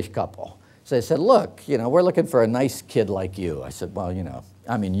this British couple. So they said, look, you know, we're looking for a nice kid like you. I said, well, you know,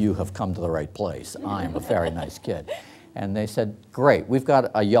 I mean, you have come to the right place. I am a very nice kid. And they said, great, we've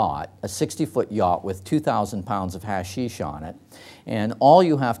got a yacht, a 60-foot yacht with 2,000 pounds of hashish on it. And all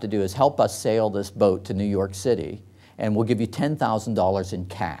you have to do is help us sail this boat to New York City, and we'll give you $10,000 in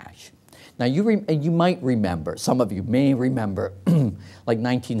cash. Now, you might remember, some of you may remember, like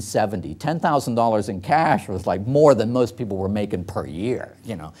 1970, $10,000 in cash was like more than most people were making per year,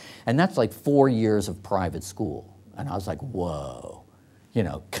 you know. And that's like 4 years of private school. And I was like, whoa. You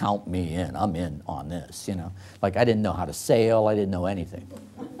know, count me in. I'm in on this, you know. Like, I didn't know how to sail. I didn't know anything.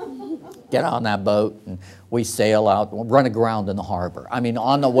 Get on that boat, and we sail out, run aground in the harbor. I mean,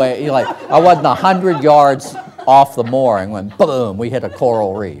 on the way, like, I wasn't 100 yards off the mooring when, boom, we hit a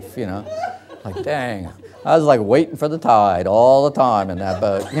coral reef, you know. Like, dang. I was, like, waiting for the tide all the time in that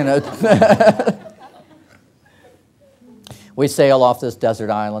boat, you know. We sail off this desert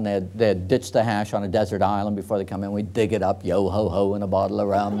island. They had ditched the hash on a desert island before they come in. We dig it up, yo-ho-ho, in a bottle of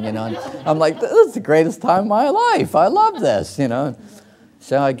rum, you know. And I'm like, this is the greatest time of my life. I love this, you know.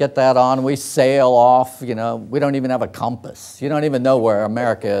 So I get that on. We sail off, you know. We don't even have a compass. You don't even know where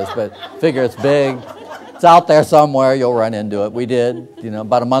America is, but figure it's big. It's out there somewhere. You'll run into it. We did. You know,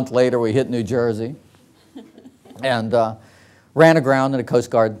 about a month later, we hit New Jersey and ran aground in a Coast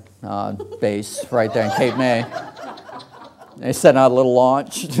Guard base right there in Cape May. They sent out a little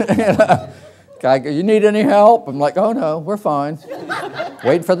launch. Guy, you need any help? I'm like, oh no, we're fine.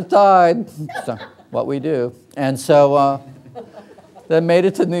 Wait for the tide. So, what we do. And so then made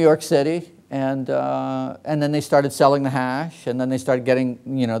it to New York City, and then they started selling the hash, and then they started getting,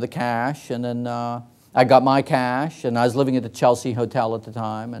 you know, the cash, and then I got my cash, and I was living at the Chelsea Hotel at the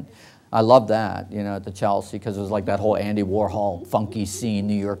time, and I loved that, you know, at the Chelsea, because it was like that whole Andy Warhol funky scene,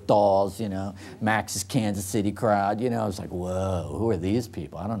 New York Dolls, you know, Max's Kansas City crowd, you know. I was like, whoa, who are these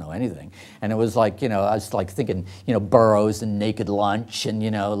people? I don't know anything. And it was like, you know, I was like thinking, you know, Burroughs and Naked Lunch and,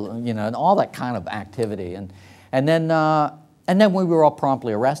 you know, and all that kind of activity. And then we were all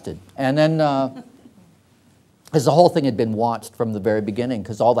promptly arrested. And then, because the whole thing had been watched from the very beginning,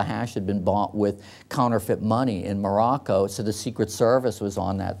 because all the hash had been bought with counterfeit money in Morocco, so the Secret Service was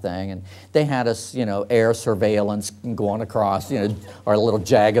on that thing, and they had us, you know, air surveillance going across, you know, our little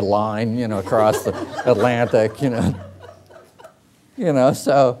jagged line, you know, across the Atlantic, you know. You know,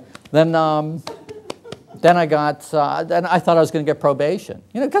 so then I got, then I thought I was going to get probation,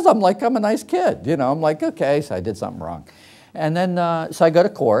 you know, because I'm a nice kid, you know. I'm like, okay, so I did something wrong. And then, so I go to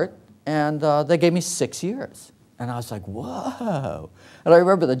court, and they gave me 6 years. And I was like, whoa. And I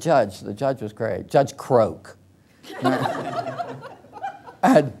remember the judge was great, Judge Croak. I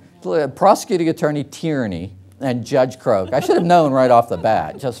had prosecuting attorney Tierney and Judge Croak. I should have known right off the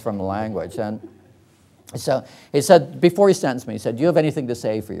bat, just from the language. And So he said, before he sentenced me, he said, "Do you have anything to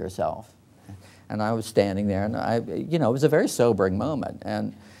say for yourself?" And I was standing there, and it was a very sobering moment.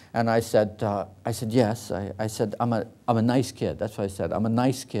 And I said, yes. I said, I'm a nice kid. That's what I said. I'm a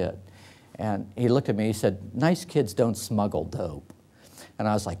nice kid. And he looked at me. He said, "Nice kids don't smuggle dope." And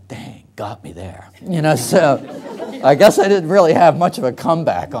I was like, "Dang, got me there." So I guess I didn't really have much of a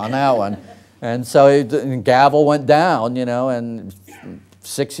comeback on that one. And so the gavel went down, and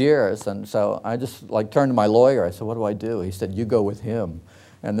 6 years. And so I just turned to my lawyer. I said, "What do I do?" He said, "You go with him."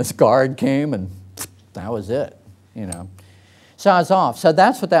 And this guard came, and that was it, So I was off. So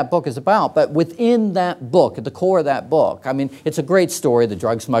that's what that book is about. But within that book, at the core of that book, I mean, it's a great story, the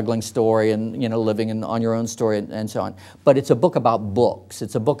drug smuggling story, and living on your own story, and so on. But it's a book about books.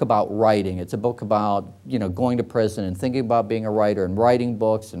 It's a book about writing. It's a book about going to prison and thinking about being a writer and writing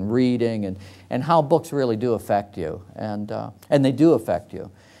books and reading and how books really do affect you, and they do affect you.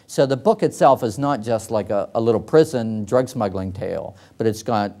 So the book itself is not just like a little prison drug smuggling tale, but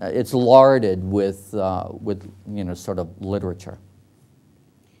it's larded with sort of literature.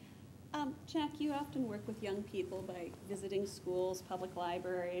 Jack, you often work with young people by visiting schools, public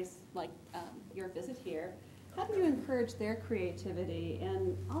libraries, like your visit here. How do you encourage their creativity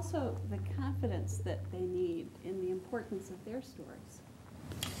and also the confidence that they need in the importance of their stories?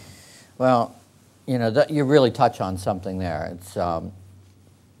 Well, you really touch on something there. It's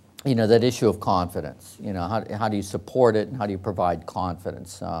that issue of confidence. How do you support it and how do you provide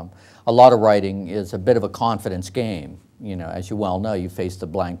confidence? A lot of writing is a bit of a confidence game. As you well know, you face the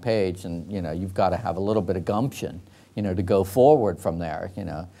blank page, and you've got to have a little bit of gumption, to go forward from there.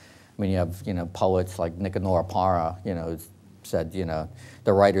 I mean, you have poets like Nicanor Parra, who said,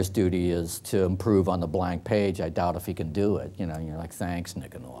 the writer's duty is to improve on the blank page. I doubt if he can do it. And you're like, "Thanks,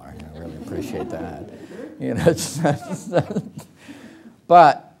 Nicanor. I really appreciate that."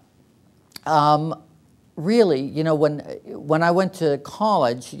 But really, when I went to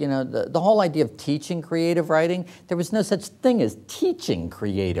college, the whole idea of teaching creative writing, there was no such thing as teaching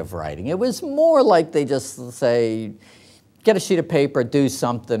creative writing. It was more like they just say, get a sheet of paper, do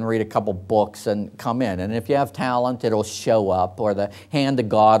something, read a couple books, and come in. And if you have talent, it'll show up, or the hand of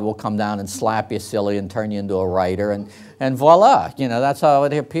God will come down and slap you silly and turn you into a writer, and voila, that's how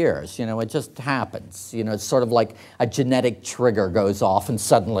it appears. It just happens. It's sort of like a genetic trigger goes off, and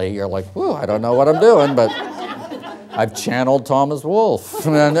suddenly you're like, "Whoa, I don't know what I'm doing, but I've channeled Thomas Wolfe,"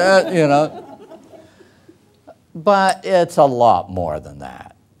 But it's a lot more than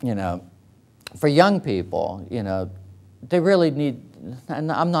that. For young people, they really need,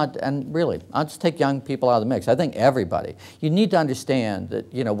 I'll just take young people out of the mix. I think everybody. You need to understand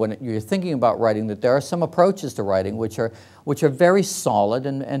that, when you're thinking about writing, that there are some approaches to writing which are very solid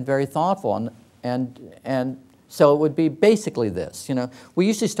and very thoughtful. And so it would be basically this. We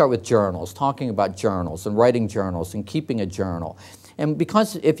usually start with journals, talking about journals and writing journals and keeping a journal. And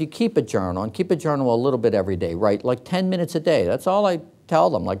because if you keep a journal, and keep a journal a little bit every day, right, like 10 minutes a day, that's all I tell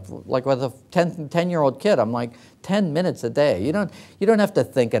them. Like with a 10-year-old kid, I'm like, 10 minutes a day. You don't have to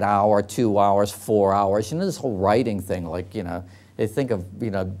think an hour, 2 hours, 4 hours. This whole writing thing, they think of,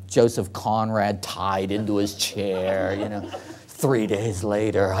 Joseph Conrad tied into his chair, 3 days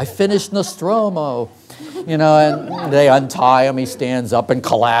later, I finished Nostromo, and they untie him, he stands up and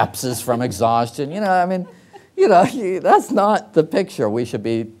collapses from exhaustion. That's not the picture we should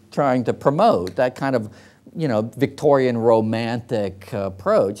be trying to promote. That kind of, Victorian romantic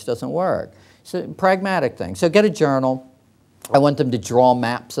approach doesn't work. So pragmatic thing. So get a journal. I want them to draw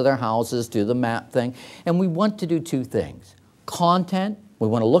maps of their houses, do the map thing. And we want to do two things. Content, we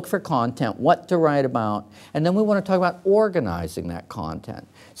want to look for content, what to write about, and then we want to talk about organizing that content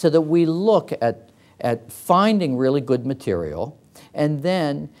so that we look at finding really good material and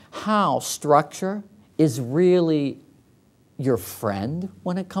then how structure is really your friend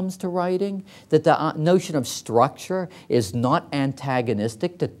when it comes to writing, that the notion of structure is not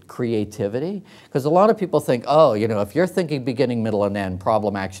antagonistic to creativity. Because a lot of people think, oh, if you're thinking beginning, middle, and end,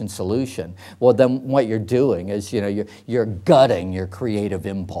 problem, action, solution, well, then what you're doing is, you're gutting your creative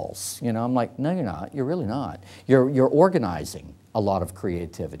impulse. I'm like, no, you're not. You're really not. You're organizing a lot of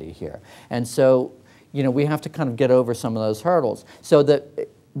creativity here. And so, we have to kind of get over some of those hurdles so that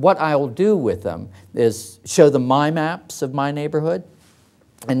what I will do with them is show them my maps of my neighborhood,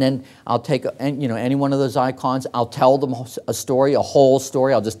 and then I'll take any one of those icons, I'll tell them a story, a whole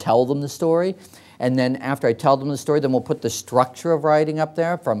story, I'll just tell them the story, and then after I tell them the story, then we'll put the structure of writing up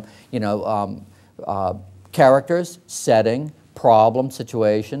there from characters, setting, problem,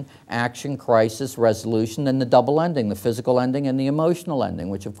 situation, action, crisis, resolution, and the double ending, the physical ending and the emotional ending,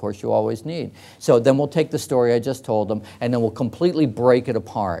 which of course you always need. So then we'll take the story I just told them, and then we'll completely break it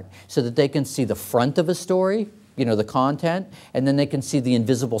apart so that they can see the front of a story, you know, the content, and then they can see the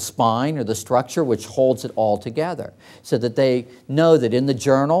invisible spine or the structure which holds it all together, so that they know that in the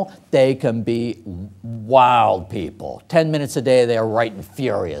journal they can be wild people. 10 minutes a day they're writing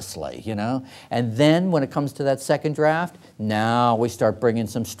furiously, you know. And then when it comes to that second draft, now we start bringing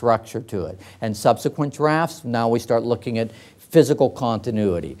some structure to it. And subsequent drafts, now we start looking at physical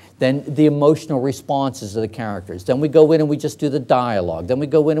continuity, then the emotional responses of the characters. Then we go in and we just do the dialogue. Then we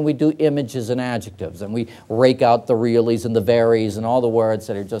go in and we do images and adjectives, and we rake out the reallys and the veries and all the words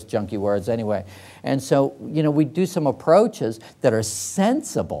that are just junky words anyway. And so, you know, we do some approaches that are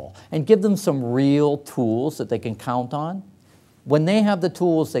sensible and give them some real tools that they can count on. When they have the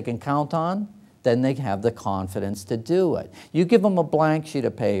tools they can count on, then they have the confidence to do it. You give them a blank sheet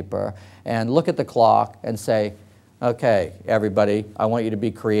of paper and look at the clock and say, okay, everybody, I want you to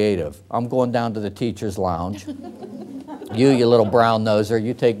be creative. I'm going down to the teacher's lounge. You little brown noser,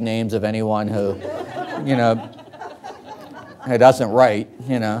 you take names of anyone who, you know, who doesn't write,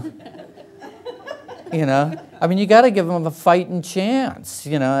 you know. You know, I mean, you got to give them a fighting chance,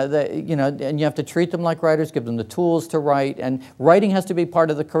 you know, and you have to treat them like writers, give them the tools to write, and writing has to be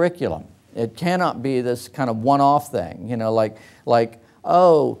part of the curriculum. It cannot be this kind of one-off thing, you know, like,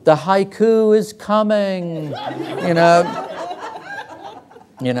 oh, the haiku is coming, you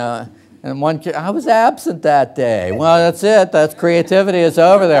know. And one kid, I was absent that day. Well, that's it. That's creativity. It's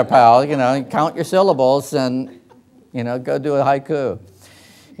over there, pal. You know, count your syllables and, you know, go do a haiku,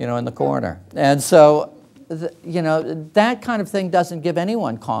 you know, in the corner. And so, you know, that kind of thing doesn't give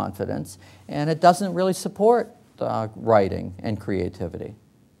anyone confidence, and it doesn't really support writing and creativity.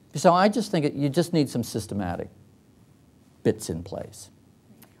 So I just think you just need some systematic bits in place.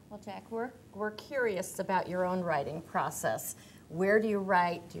 Well, Jack, we're curious about your own writing process. Where do you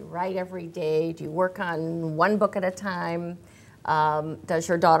write? Do you write every day? Do you work on one book at a time? Does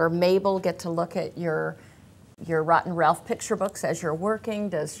your daughter Mabel get to look at your Rotten Ralph picture books as you're working?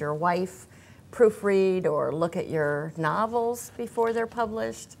 Does your wife proofread or look at your novels before they're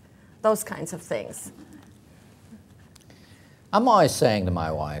published? Those kinds of things. I'm always saying to my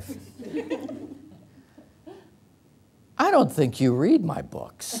wife, I don't think you read my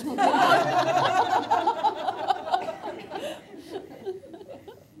books.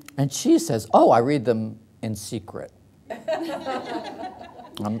 And she says, oh, I read them in secret.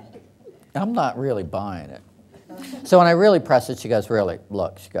 I'm not really buying it. So when I really press it, she goes, really,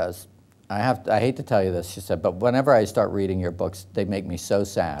 look, she goes, I hate to tell you this, she said, but whenever I start reading your books, they make me so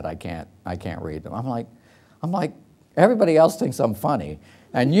sad I can't read them. I'm like, everybody else thinks I'm funny,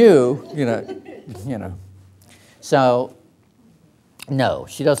 and you know. So, no,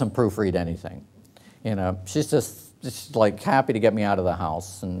 she doesn't proofread anything. You know, she's just like happy to get me out of the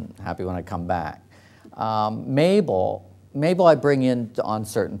house and happy when I come back. Mabel I bring in on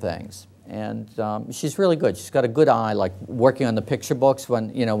certain things, and she's really good. She's got a good eye, like working on the picture books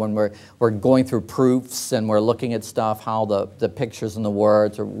when we're going through proofs and we're looking at stuff, how the pictures and the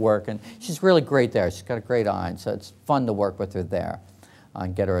words are working. She's really great there. She's got a great eye, and so it's fun to work with her there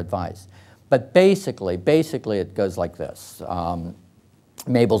and get her advice. But basically it goes like this.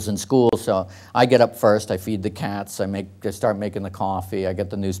 Mabel's in school, so I get up first, I feed the cats, I start making the coffee, I get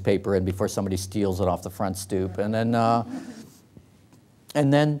the newspaper in before somebody steals it off the front stoop, and then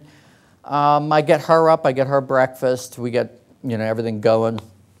I get her up, I get her breakfast, we get everything going,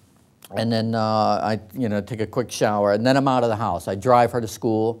 and then I take a quick shower, and then I'm out of the house. I drive her to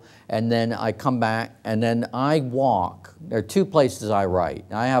school, and then I come back, and then I walk. There are two places I write.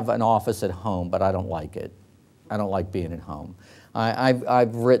 I have an office at home, but I don't like it. I don't like being at home.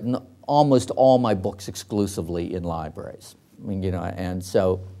 I've written almost all my books exclusively in libraries. I mean, and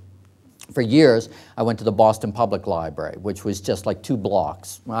so for years I went to the Boston Public Library, which was just like 2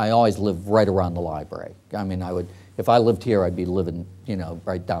 blocks. I always lived right around the library. I mean, if I lived here, I'd be living,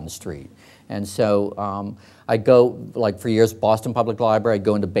 right down the street. And so I go, like for years, Boston Public Library, I'd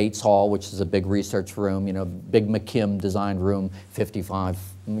go into Bates Hall, which is a big research room, big McKim designed room,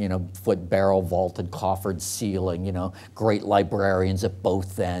 55-foot barrel vaulted coffered ceiling, great librarians at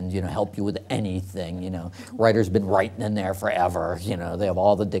both ends, help you with anything, Writers been writing in there forever, they have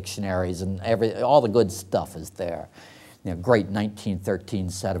all the dictionaries and all the good stuff is there. Great 1913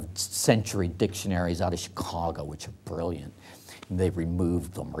 set of century dictionaries out of Chicago, which are brilliant. And they've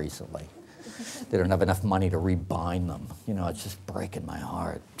removed them recently. They don't have enough money to rebind them. It's just breaking my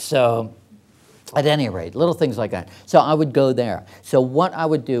heart. So At any rate, little things like that. So I would go there. So what I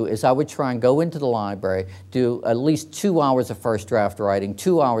would do is I would try and go into the library, do at least 2 hours of first draft writing,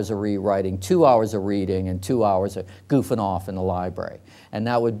 2 hours of rewriting, 2 hours of reading, and 2 hours of goofing off in the library. And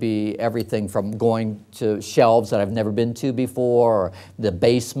that would be everything from going to shelves that I've never been to before, or the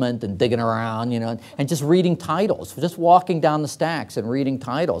basement and digging around, you know, and just reading titles, just walking down the stacks and reading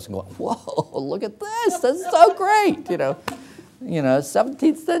titles and going, whoa, look at this, that's so great, you know.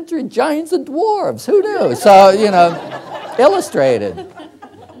 17th century giants and dwarves, who knew? So, illustrated,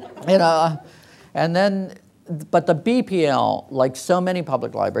 and then, but the BPL, like so many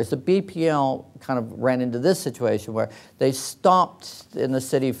public libraries, the BPL kind of ran into this situation where they stopped in the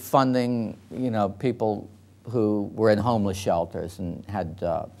city funding, people who were in homeless shelters and had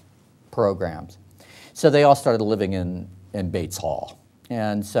programs. So they all started living in Bates Hall.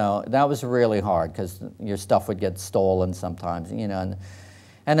 And so that was really hard because your stuff would get stolen sometimes, and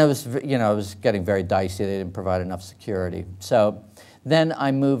it was, it was getting very dicey. They didn't provide enough security. So then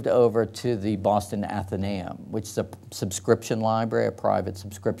I moved over to the Boston Athenaeum, which is a subscription library, a private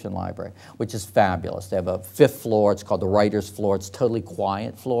subscription library, which is fabulous. They have a 5th floor. It's called the writer's floor. It's a totally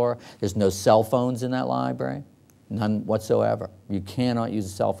quiet floor. There's no cell phones in that library, none whatsoever. You cannot use a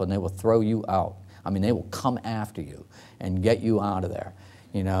cell phone. They will throw you out. I mean, they will come after you and get you out of there,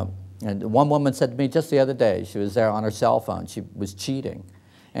 And one woman said to me just the other day, she was there on her cell phone, she was cheating.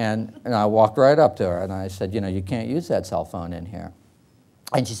 And I walked right up to her and I said, you can't use that cell phone in here.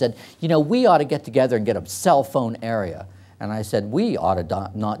 And she said, we ought to get together and get a cell phone area. And I said, we ought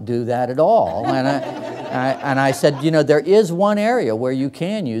to not do that at all. And I said, there is one area where you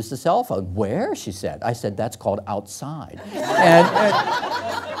can use the cell phone. Where? She said. I said, that's called outside.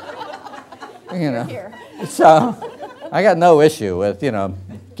 So I got no issue with,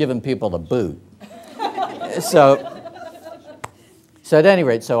 giving people the boot. So at any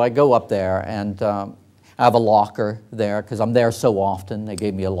rate, so I go up there and I have a locker there because I'm there so often. They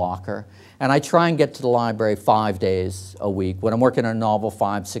gave me a locker. And I try and get to the library 5 days a week. When I'm working on a novel,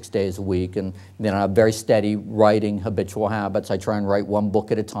 5, 6 days a week. And then I have very steady writing habitual habits. I try and write one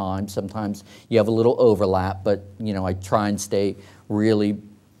book at a time. Sometimes you have a little overlap, but, I try and stay really,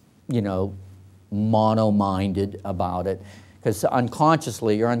 mono-minded about it, because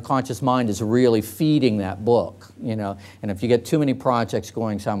unconsciously, your unconscious mind is really feeding that book, and if you get too many projects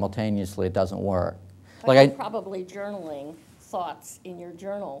going simultaneously, it doesn't work. But you're probably journaling thoughts in your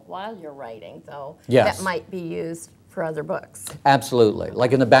journal while you're writing, though. Yes. That might be used for other books. Absolutely.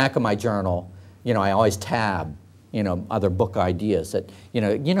 Like in the back of my journal, I always tab, other book ideas that, you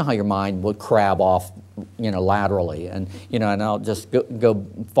know how your mind would crab off, laterally, and, and I'll just go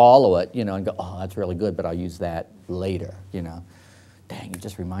follow it, and go, oh, that's really good, but I'll use that later, Dang, you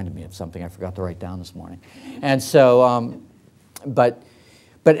just reminded me of something I forgot to write down this morning. And so, but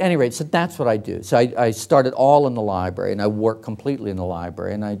at any rate, so that's what I do. So I started all in the library, and I work completely in the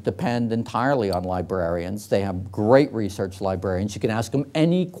library, and I depend entirely on librarians. They have great research librarians. You can ask them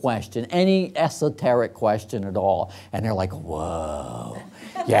any question, any esoteric question at all, and they're like, whoa,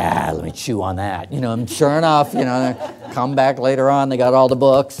 yeah, let me chew on that. And sure enough, they come back later on, they got all the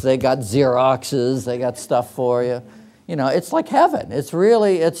books, they got Xeroxes, they got stuff for you. It's like heaven. It's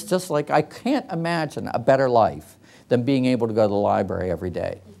just like, I can't imagine a better life than being able to go to the library every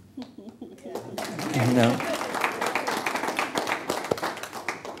day.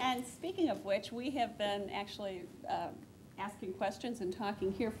 And speaking of which, we have been actually asking questions and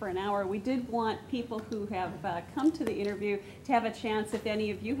talking here for an hour. We did want people who have come to the interview to have a chance. If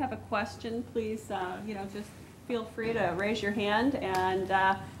any of you have a question, please, just feel free to raise your hand, and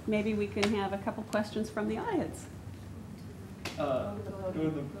maybe we can have a couple questions from the audience.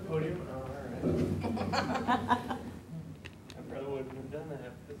 Doing the podium? All right. I probably wouldn't have done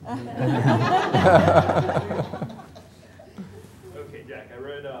that. Okay, Jack, I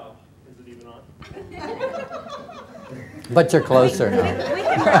read, is it even on? But you're closer now.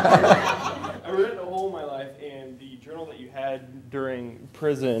 I read The Whole of My Life, and the journal that you had during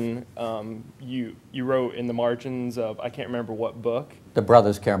prison, you wrote in the margins of, I can't remember what book. The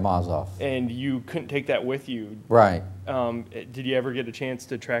Brothers Karamazov. And you couldn't take that with you. Right. Did you ever get a chance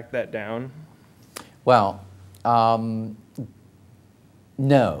to track that down? Well,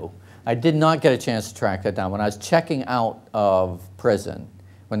 no. I did not get a chance to track that down. When I was checking out of prison,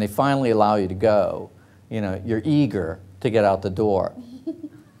 when they finally allow you to go, you're eager to get out the door.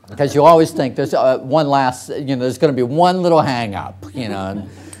 Because you always think there's one last, there's going to be one little hang-up, and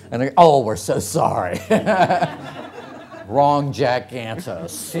they're, oh, we're so sorry. Wrong Jack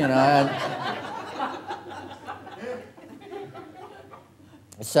Gantos,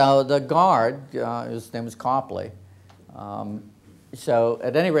 So the guard, his name was Copley, so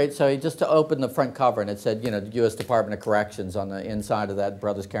at any rate, so he just opened the front cover and it said, you know, U.S. Department of Corrections on the inside of that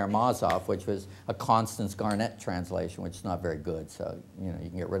Brothers Karamazov, which was a Constance Garnett translation, which is not very good, so, you know, you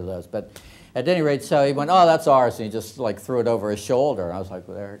can get rid of those. But at any rate, so he went, oh, that's ours, and he just like threw it over his shoulder. And I was like,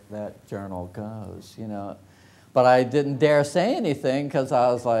 well, there that journal goes, you know. But I didn't dare say anything because I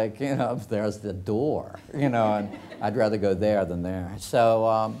was like, you know, there's the door, you know, and I'd rather go there than there.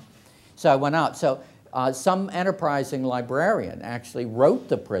 So, so I went out. So some enterprising librarian actually wrote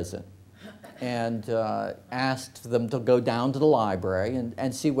the prison and asked them to go down to the library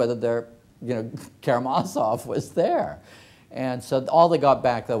and see whether their, you know, Karamazov was there. And so all they got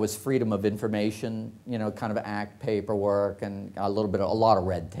back, though, was Freedom of Information, you know, kind of act paperwork and a lot of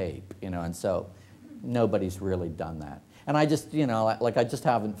red tape, you know, and so nobody's really done that. And I just, you know, like I just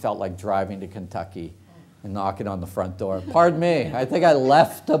haven't felt like driving to Kentucky and knocking on the front door. Pardon me, I think I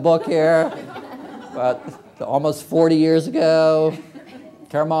left a book here, but almost 40 years ago,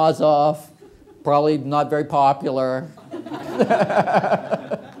 Karamazov, probably not very popular. Any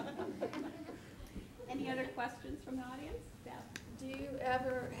other questions from the audience? Yeah. Do you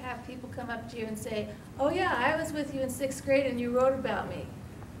ever have people come up to you and say, oh yeah, I was with you in 6th grade and you wrote about me?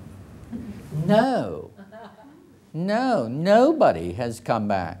 No. No, nobody has come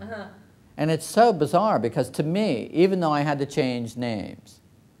back. And it's so bizarre because to me, even though I had to change names,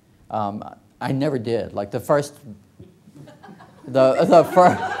 I never did. Like the first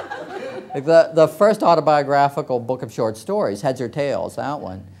autobiographical book of short stories, Heads or Tails, that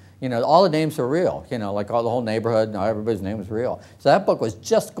one, you know, all the names were real, you know, like all the whole neighborhood, everybody's name was real. So that book was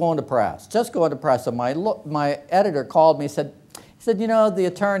just going to press, and my editor called me and said, you know, the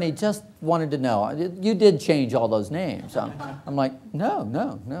attorney just wanted to know, you did change all those names. I'm like, no,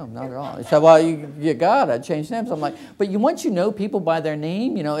 not at all. He said, well, you gotta change names. I'm like, but once you know people by their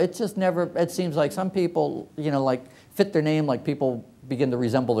name, you know, it just never, it seems like some people, you know, like fit their name like people begin to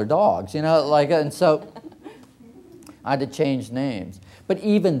resemble their dogs, you know, like, and so I had to change names. But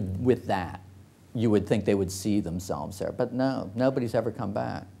even with that, you would think they would see themselves there. But no, nobody's ever come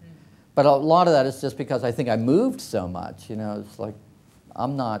back. But a lot of that is just because I think I moved so much, you know, it's like,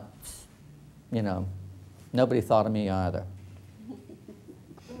 I'm not, you know, nobody thought of me either.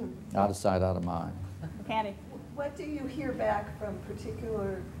 Out of sight, out of mind. Patty. What do you hear back from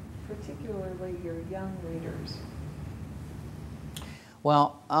particularly your young readers?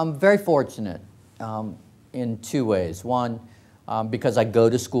 Well, I'm very fortunate in two ways. One, because I go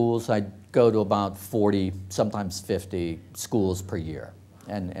to schools, I go to about 40, sometimes 50 schools per year.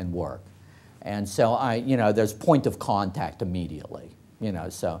 And work. And so you know, there's point of contact immediately, you know,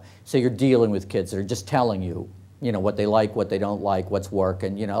 so you're dealing with kids that are just telling you, you know, what they like, what they don't like, what's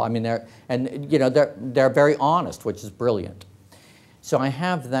working, you know, I mean, they're very honest, which is brilliant. So I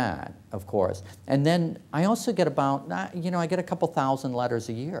have that, of course. And then I also get about, you know, I get a couple thousand letters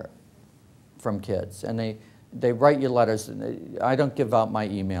a year from kids, and they write you letters. I don't give out my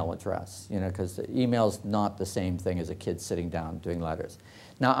email address, you know, because email's not the same thing as a kid sitting down doing letters.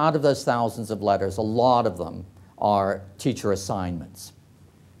 Now, out of those thousands of letters, a lot of them are teacher assignments.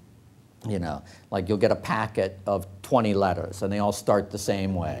 You know, like you'll get a packet of 20 letters, and they all start the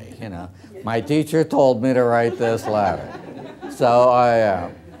same way, you know. My teacher told me to write this letter. So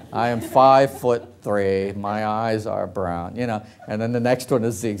I am 5'3", my eyes are brown, you know, and then the next one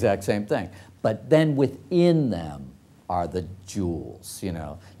is the exact same thing. But then within them are the jewels, you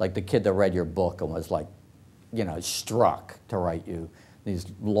know, like the kid that read your book and was like, you know, struck to write you these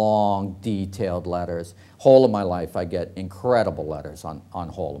long, detailed letters. Whole of my life, I get incredible letters on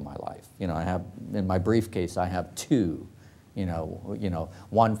Whole of My Life. You know, I have, in my briefcase, I have two, you know,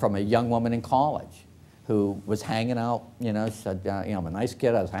 one from a young woman in college who was hanging out, you know, said, you know, I'm a nice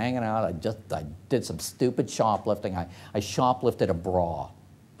kid, I was hanging out, I did some stupid shoplifting. I shoplifted a bra.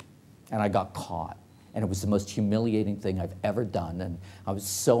 And I got caught. And it was the most humiliating thing I've ever done. And I was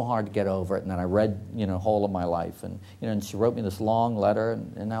so hard to get over it. And then I read, you know, Whole of My Life. And, you know, and she wrote me this long letter,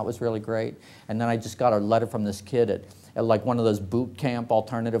 and that was really great. And then I just got a letter from this kid at like one of those boot camp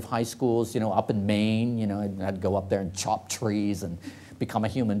alternative high schools, you know, up in Maine. You know, I'd go up there and chop trees and become a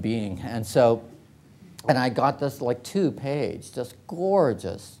human being. And so, and I got this like 2-page, just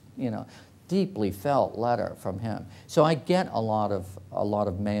gorgeous, you know, deeply felt letter from him. So I get a lot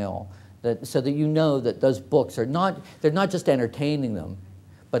of mail. So that you know that those books are they're not just entertaining them,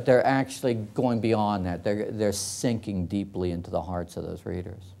 but they're actually going beyond that. They're sinking deeply into the hearts of those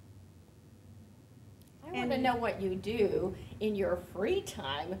readers. I want to know what you do in your free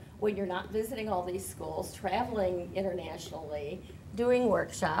time when you're not visiting all these schools, traveling internationally, doing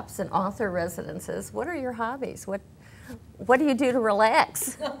workshops and author residences. What are your hobbies? What do you do to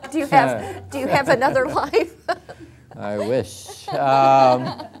relax? Do you have another life? I wish.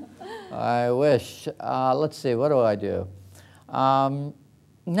 I wish. Let's see, what do?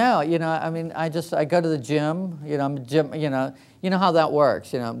 No, you know, I mean, I go to the gym, you know how that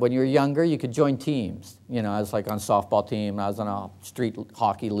works. You know, when you're younger, you could join teams. You know, I was like on a softball team, I was on a street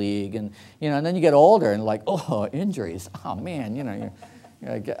hockey league, and, you know, and then you get older and like, oh, injuries. Oh, man, you know,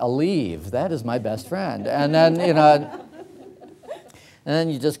 a leave, that is my best friend. And then, you know, and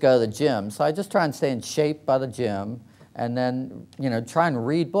then you just go to the gym. So I just try and stay in shape by the gym, and then, you know, try and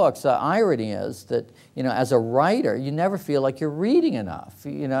read books. The irony is that, you know, as a writer, you never feel like you're reading enough,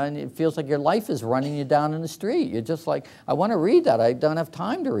 you know, and it feels like your life is running you down in the street. You're just like, I want to read that. I don't have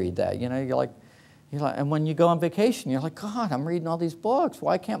time to read that. You know, you're like, and when you go on vacation, you're like, God, I'm reading all these books.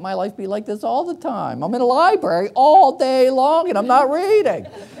 Why can't my life be like this all the time? I'm in a library all day long and I'm not reading,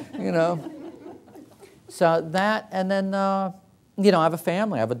 you know. So that, and then, you know, I have a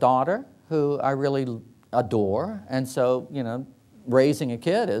family. I have a daughter who I really adore, and so, you know, raising a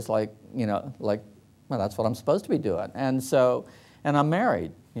kid is like, you know, like, well, that's what I'm supposed to be doing. And so, and I'm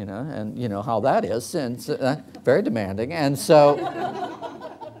married, you know, and you know how that is, and very demanding. And so,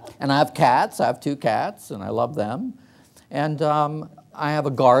 and I have cats. I have 2 cats, and I love them. And I have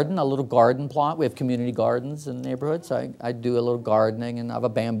a garden, a little garden plot. We have community gardens in the neighborhood, so I do a little gardening, and I have a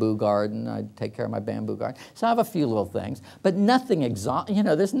bamboo garden. I take care of my bamboo garden. So I have a few little things, but nothing you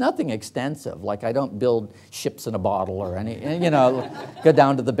know, there's nothing extensive. Like I don't build ships in a bottle or any, you know, go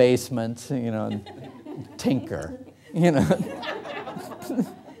down to the basement, you know, and tinker, you know.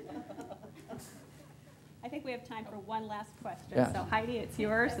 I think we have time for one last question. Yeah. So Heidi, it's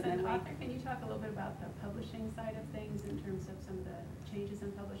yours. And then Can you talk a little bit about the publishing side of things in terms of some of the changes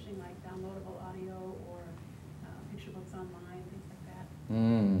in publishing, like downloadable audio or picture books online, things like that?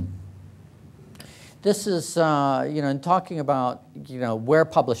 This is, you know, in talking about, you know, where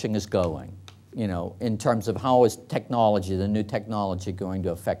publishing is going, you know, in terms of how is technology, the new technology, going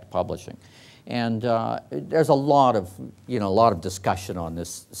to affect publishing. And there's a lot of, you know, a lot of discussion on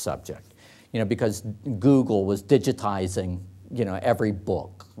this subject. You know, because Google was digitizing, you know, every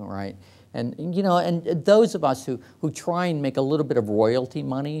book, right? And, you know, and those of us who try and make a little bit of royalty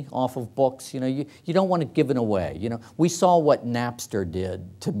money off of books, you know, you don't want to give it away. You know, we saw what Napster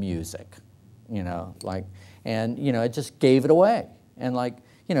did to music, you know, like, and, you know, it just gave it away. And like,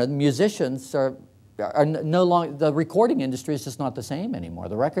 you know, musicians are no longer, the recording industry is just not the same anymore.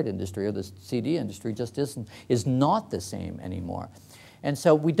 The record industry or the CD industry just is not the same anymore. And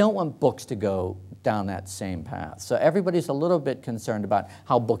so we don't want books to go down that same path. So everybody's a little bit concerned about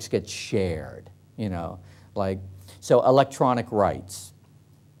how books get shared, you know, like, so electronic rights.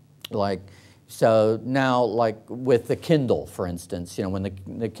 Like, so now, like with the Kindle, for instance, you know, when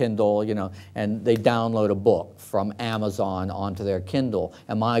the Kindle, you know, and they download a book from Amazon onto their Kindle,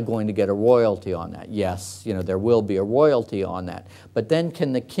 am I going to get a royalty on that? Yes, you know, there will be a royalty on that. But then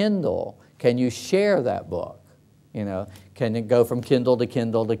can you share that book? You know, can it go from Kindle to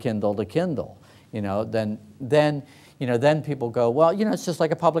Kindle to Kindle to Kindle? You know, then you know, then people go, well, you know, it's just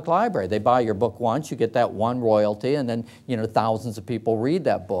like a public library. They buy your book once, you get that one royalty, and then, you know, thousands of people read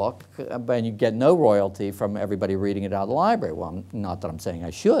that book, and you get no royalty from everybody reading it out of the library. Well, not that I'm saying I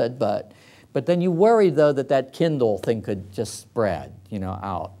should, but then you worry, though, that Kindle thing could just spread, you know,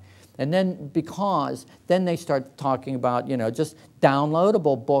 out. And then because then they start talking about, you know, just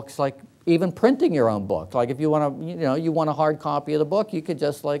downloadable books, like even printing your own book. Like if you want to, you know, you want a hard copy of the book, you could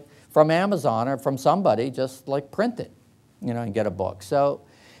just like from Amazon or from somebody just like print it, you know, and get a book. So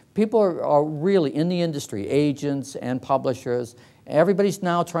people are really in the industry, agents and publishers. Everybody's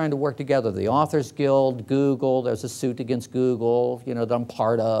now trying to work together. The Authors Guild, Google, there's a suit against Google, you know, that I'm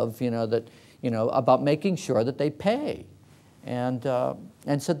part of, you know, that, you know, about making sure that they pay. And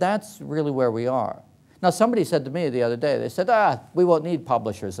so that's really where we are. Now, somebody said to me the other day, they said, we won't need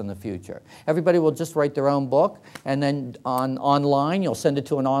publishers in the future. Everybody will just write their own book, and then online, you'll send it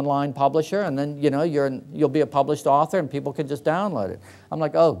to an online publisher, and then, you know, you'll be a published author, and people can just download it. I'm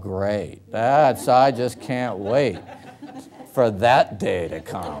like, oh, great. I just can't wait for that day to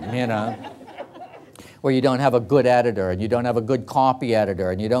come, you know, where you don't have a good editor, and you don't have a good copy editor,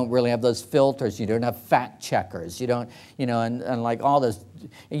 and you don't really have those filters, you don't have fact checkers, you don't, you know, and like all this,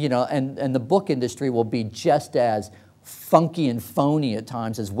 you know, and the book industry will be just as funky and phony at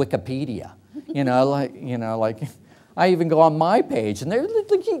times as Wikipedia. You know, like I even go on my page, and there are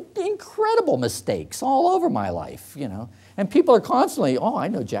like incredible mistakes all over my life, you know. And people are constantly, oh, I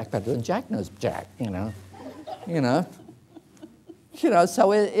know Jack better than Jack knows Jack, you know.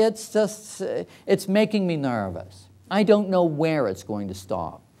 So it's just, it's making me nervous. I don't know where it's going to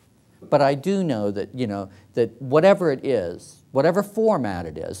stop. But I do know that, you know, that whatever it is, whatever format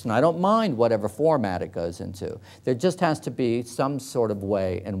it is, and I don't mind whatever format it goes into, there just has to be some sort of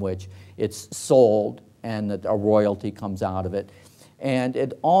way in which it's sold and that a royalty comes out of it. And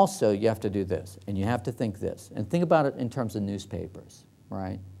it also, you have to do this, and you have to think this, and think about it in terms of newspapers,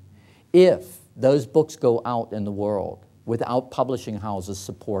 right? If those books go out in the world without publishing houses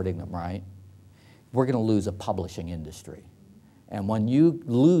supporting them, right, we're going to lose a publishing industry. And when you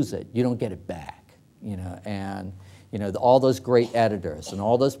lose it, you don't get it back, you know, and you know, all those great editors and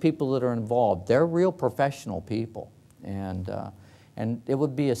all those people that are involved, they're real professional people. And it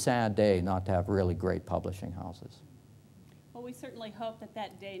would be a sad day not to have really great publishing houses. Well, we certainly hope that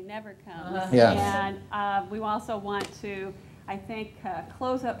that day never comes. Yes. And we also want to, I think,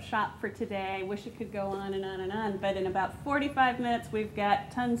 close up shop for today. I wish it could go on and on and on, but in about 45 minutes, we've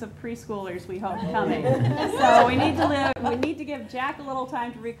got tons of preschoolers, we hope, coming. So we need to give Jack a little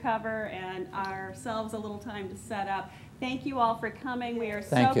time to recover and ourselves a little time to set up. Thank you all for coming. We are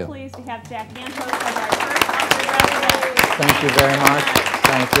so pleased to have Jack Gantos as our first author resident. Thank you very much.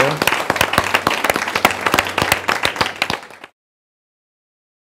 Thank you.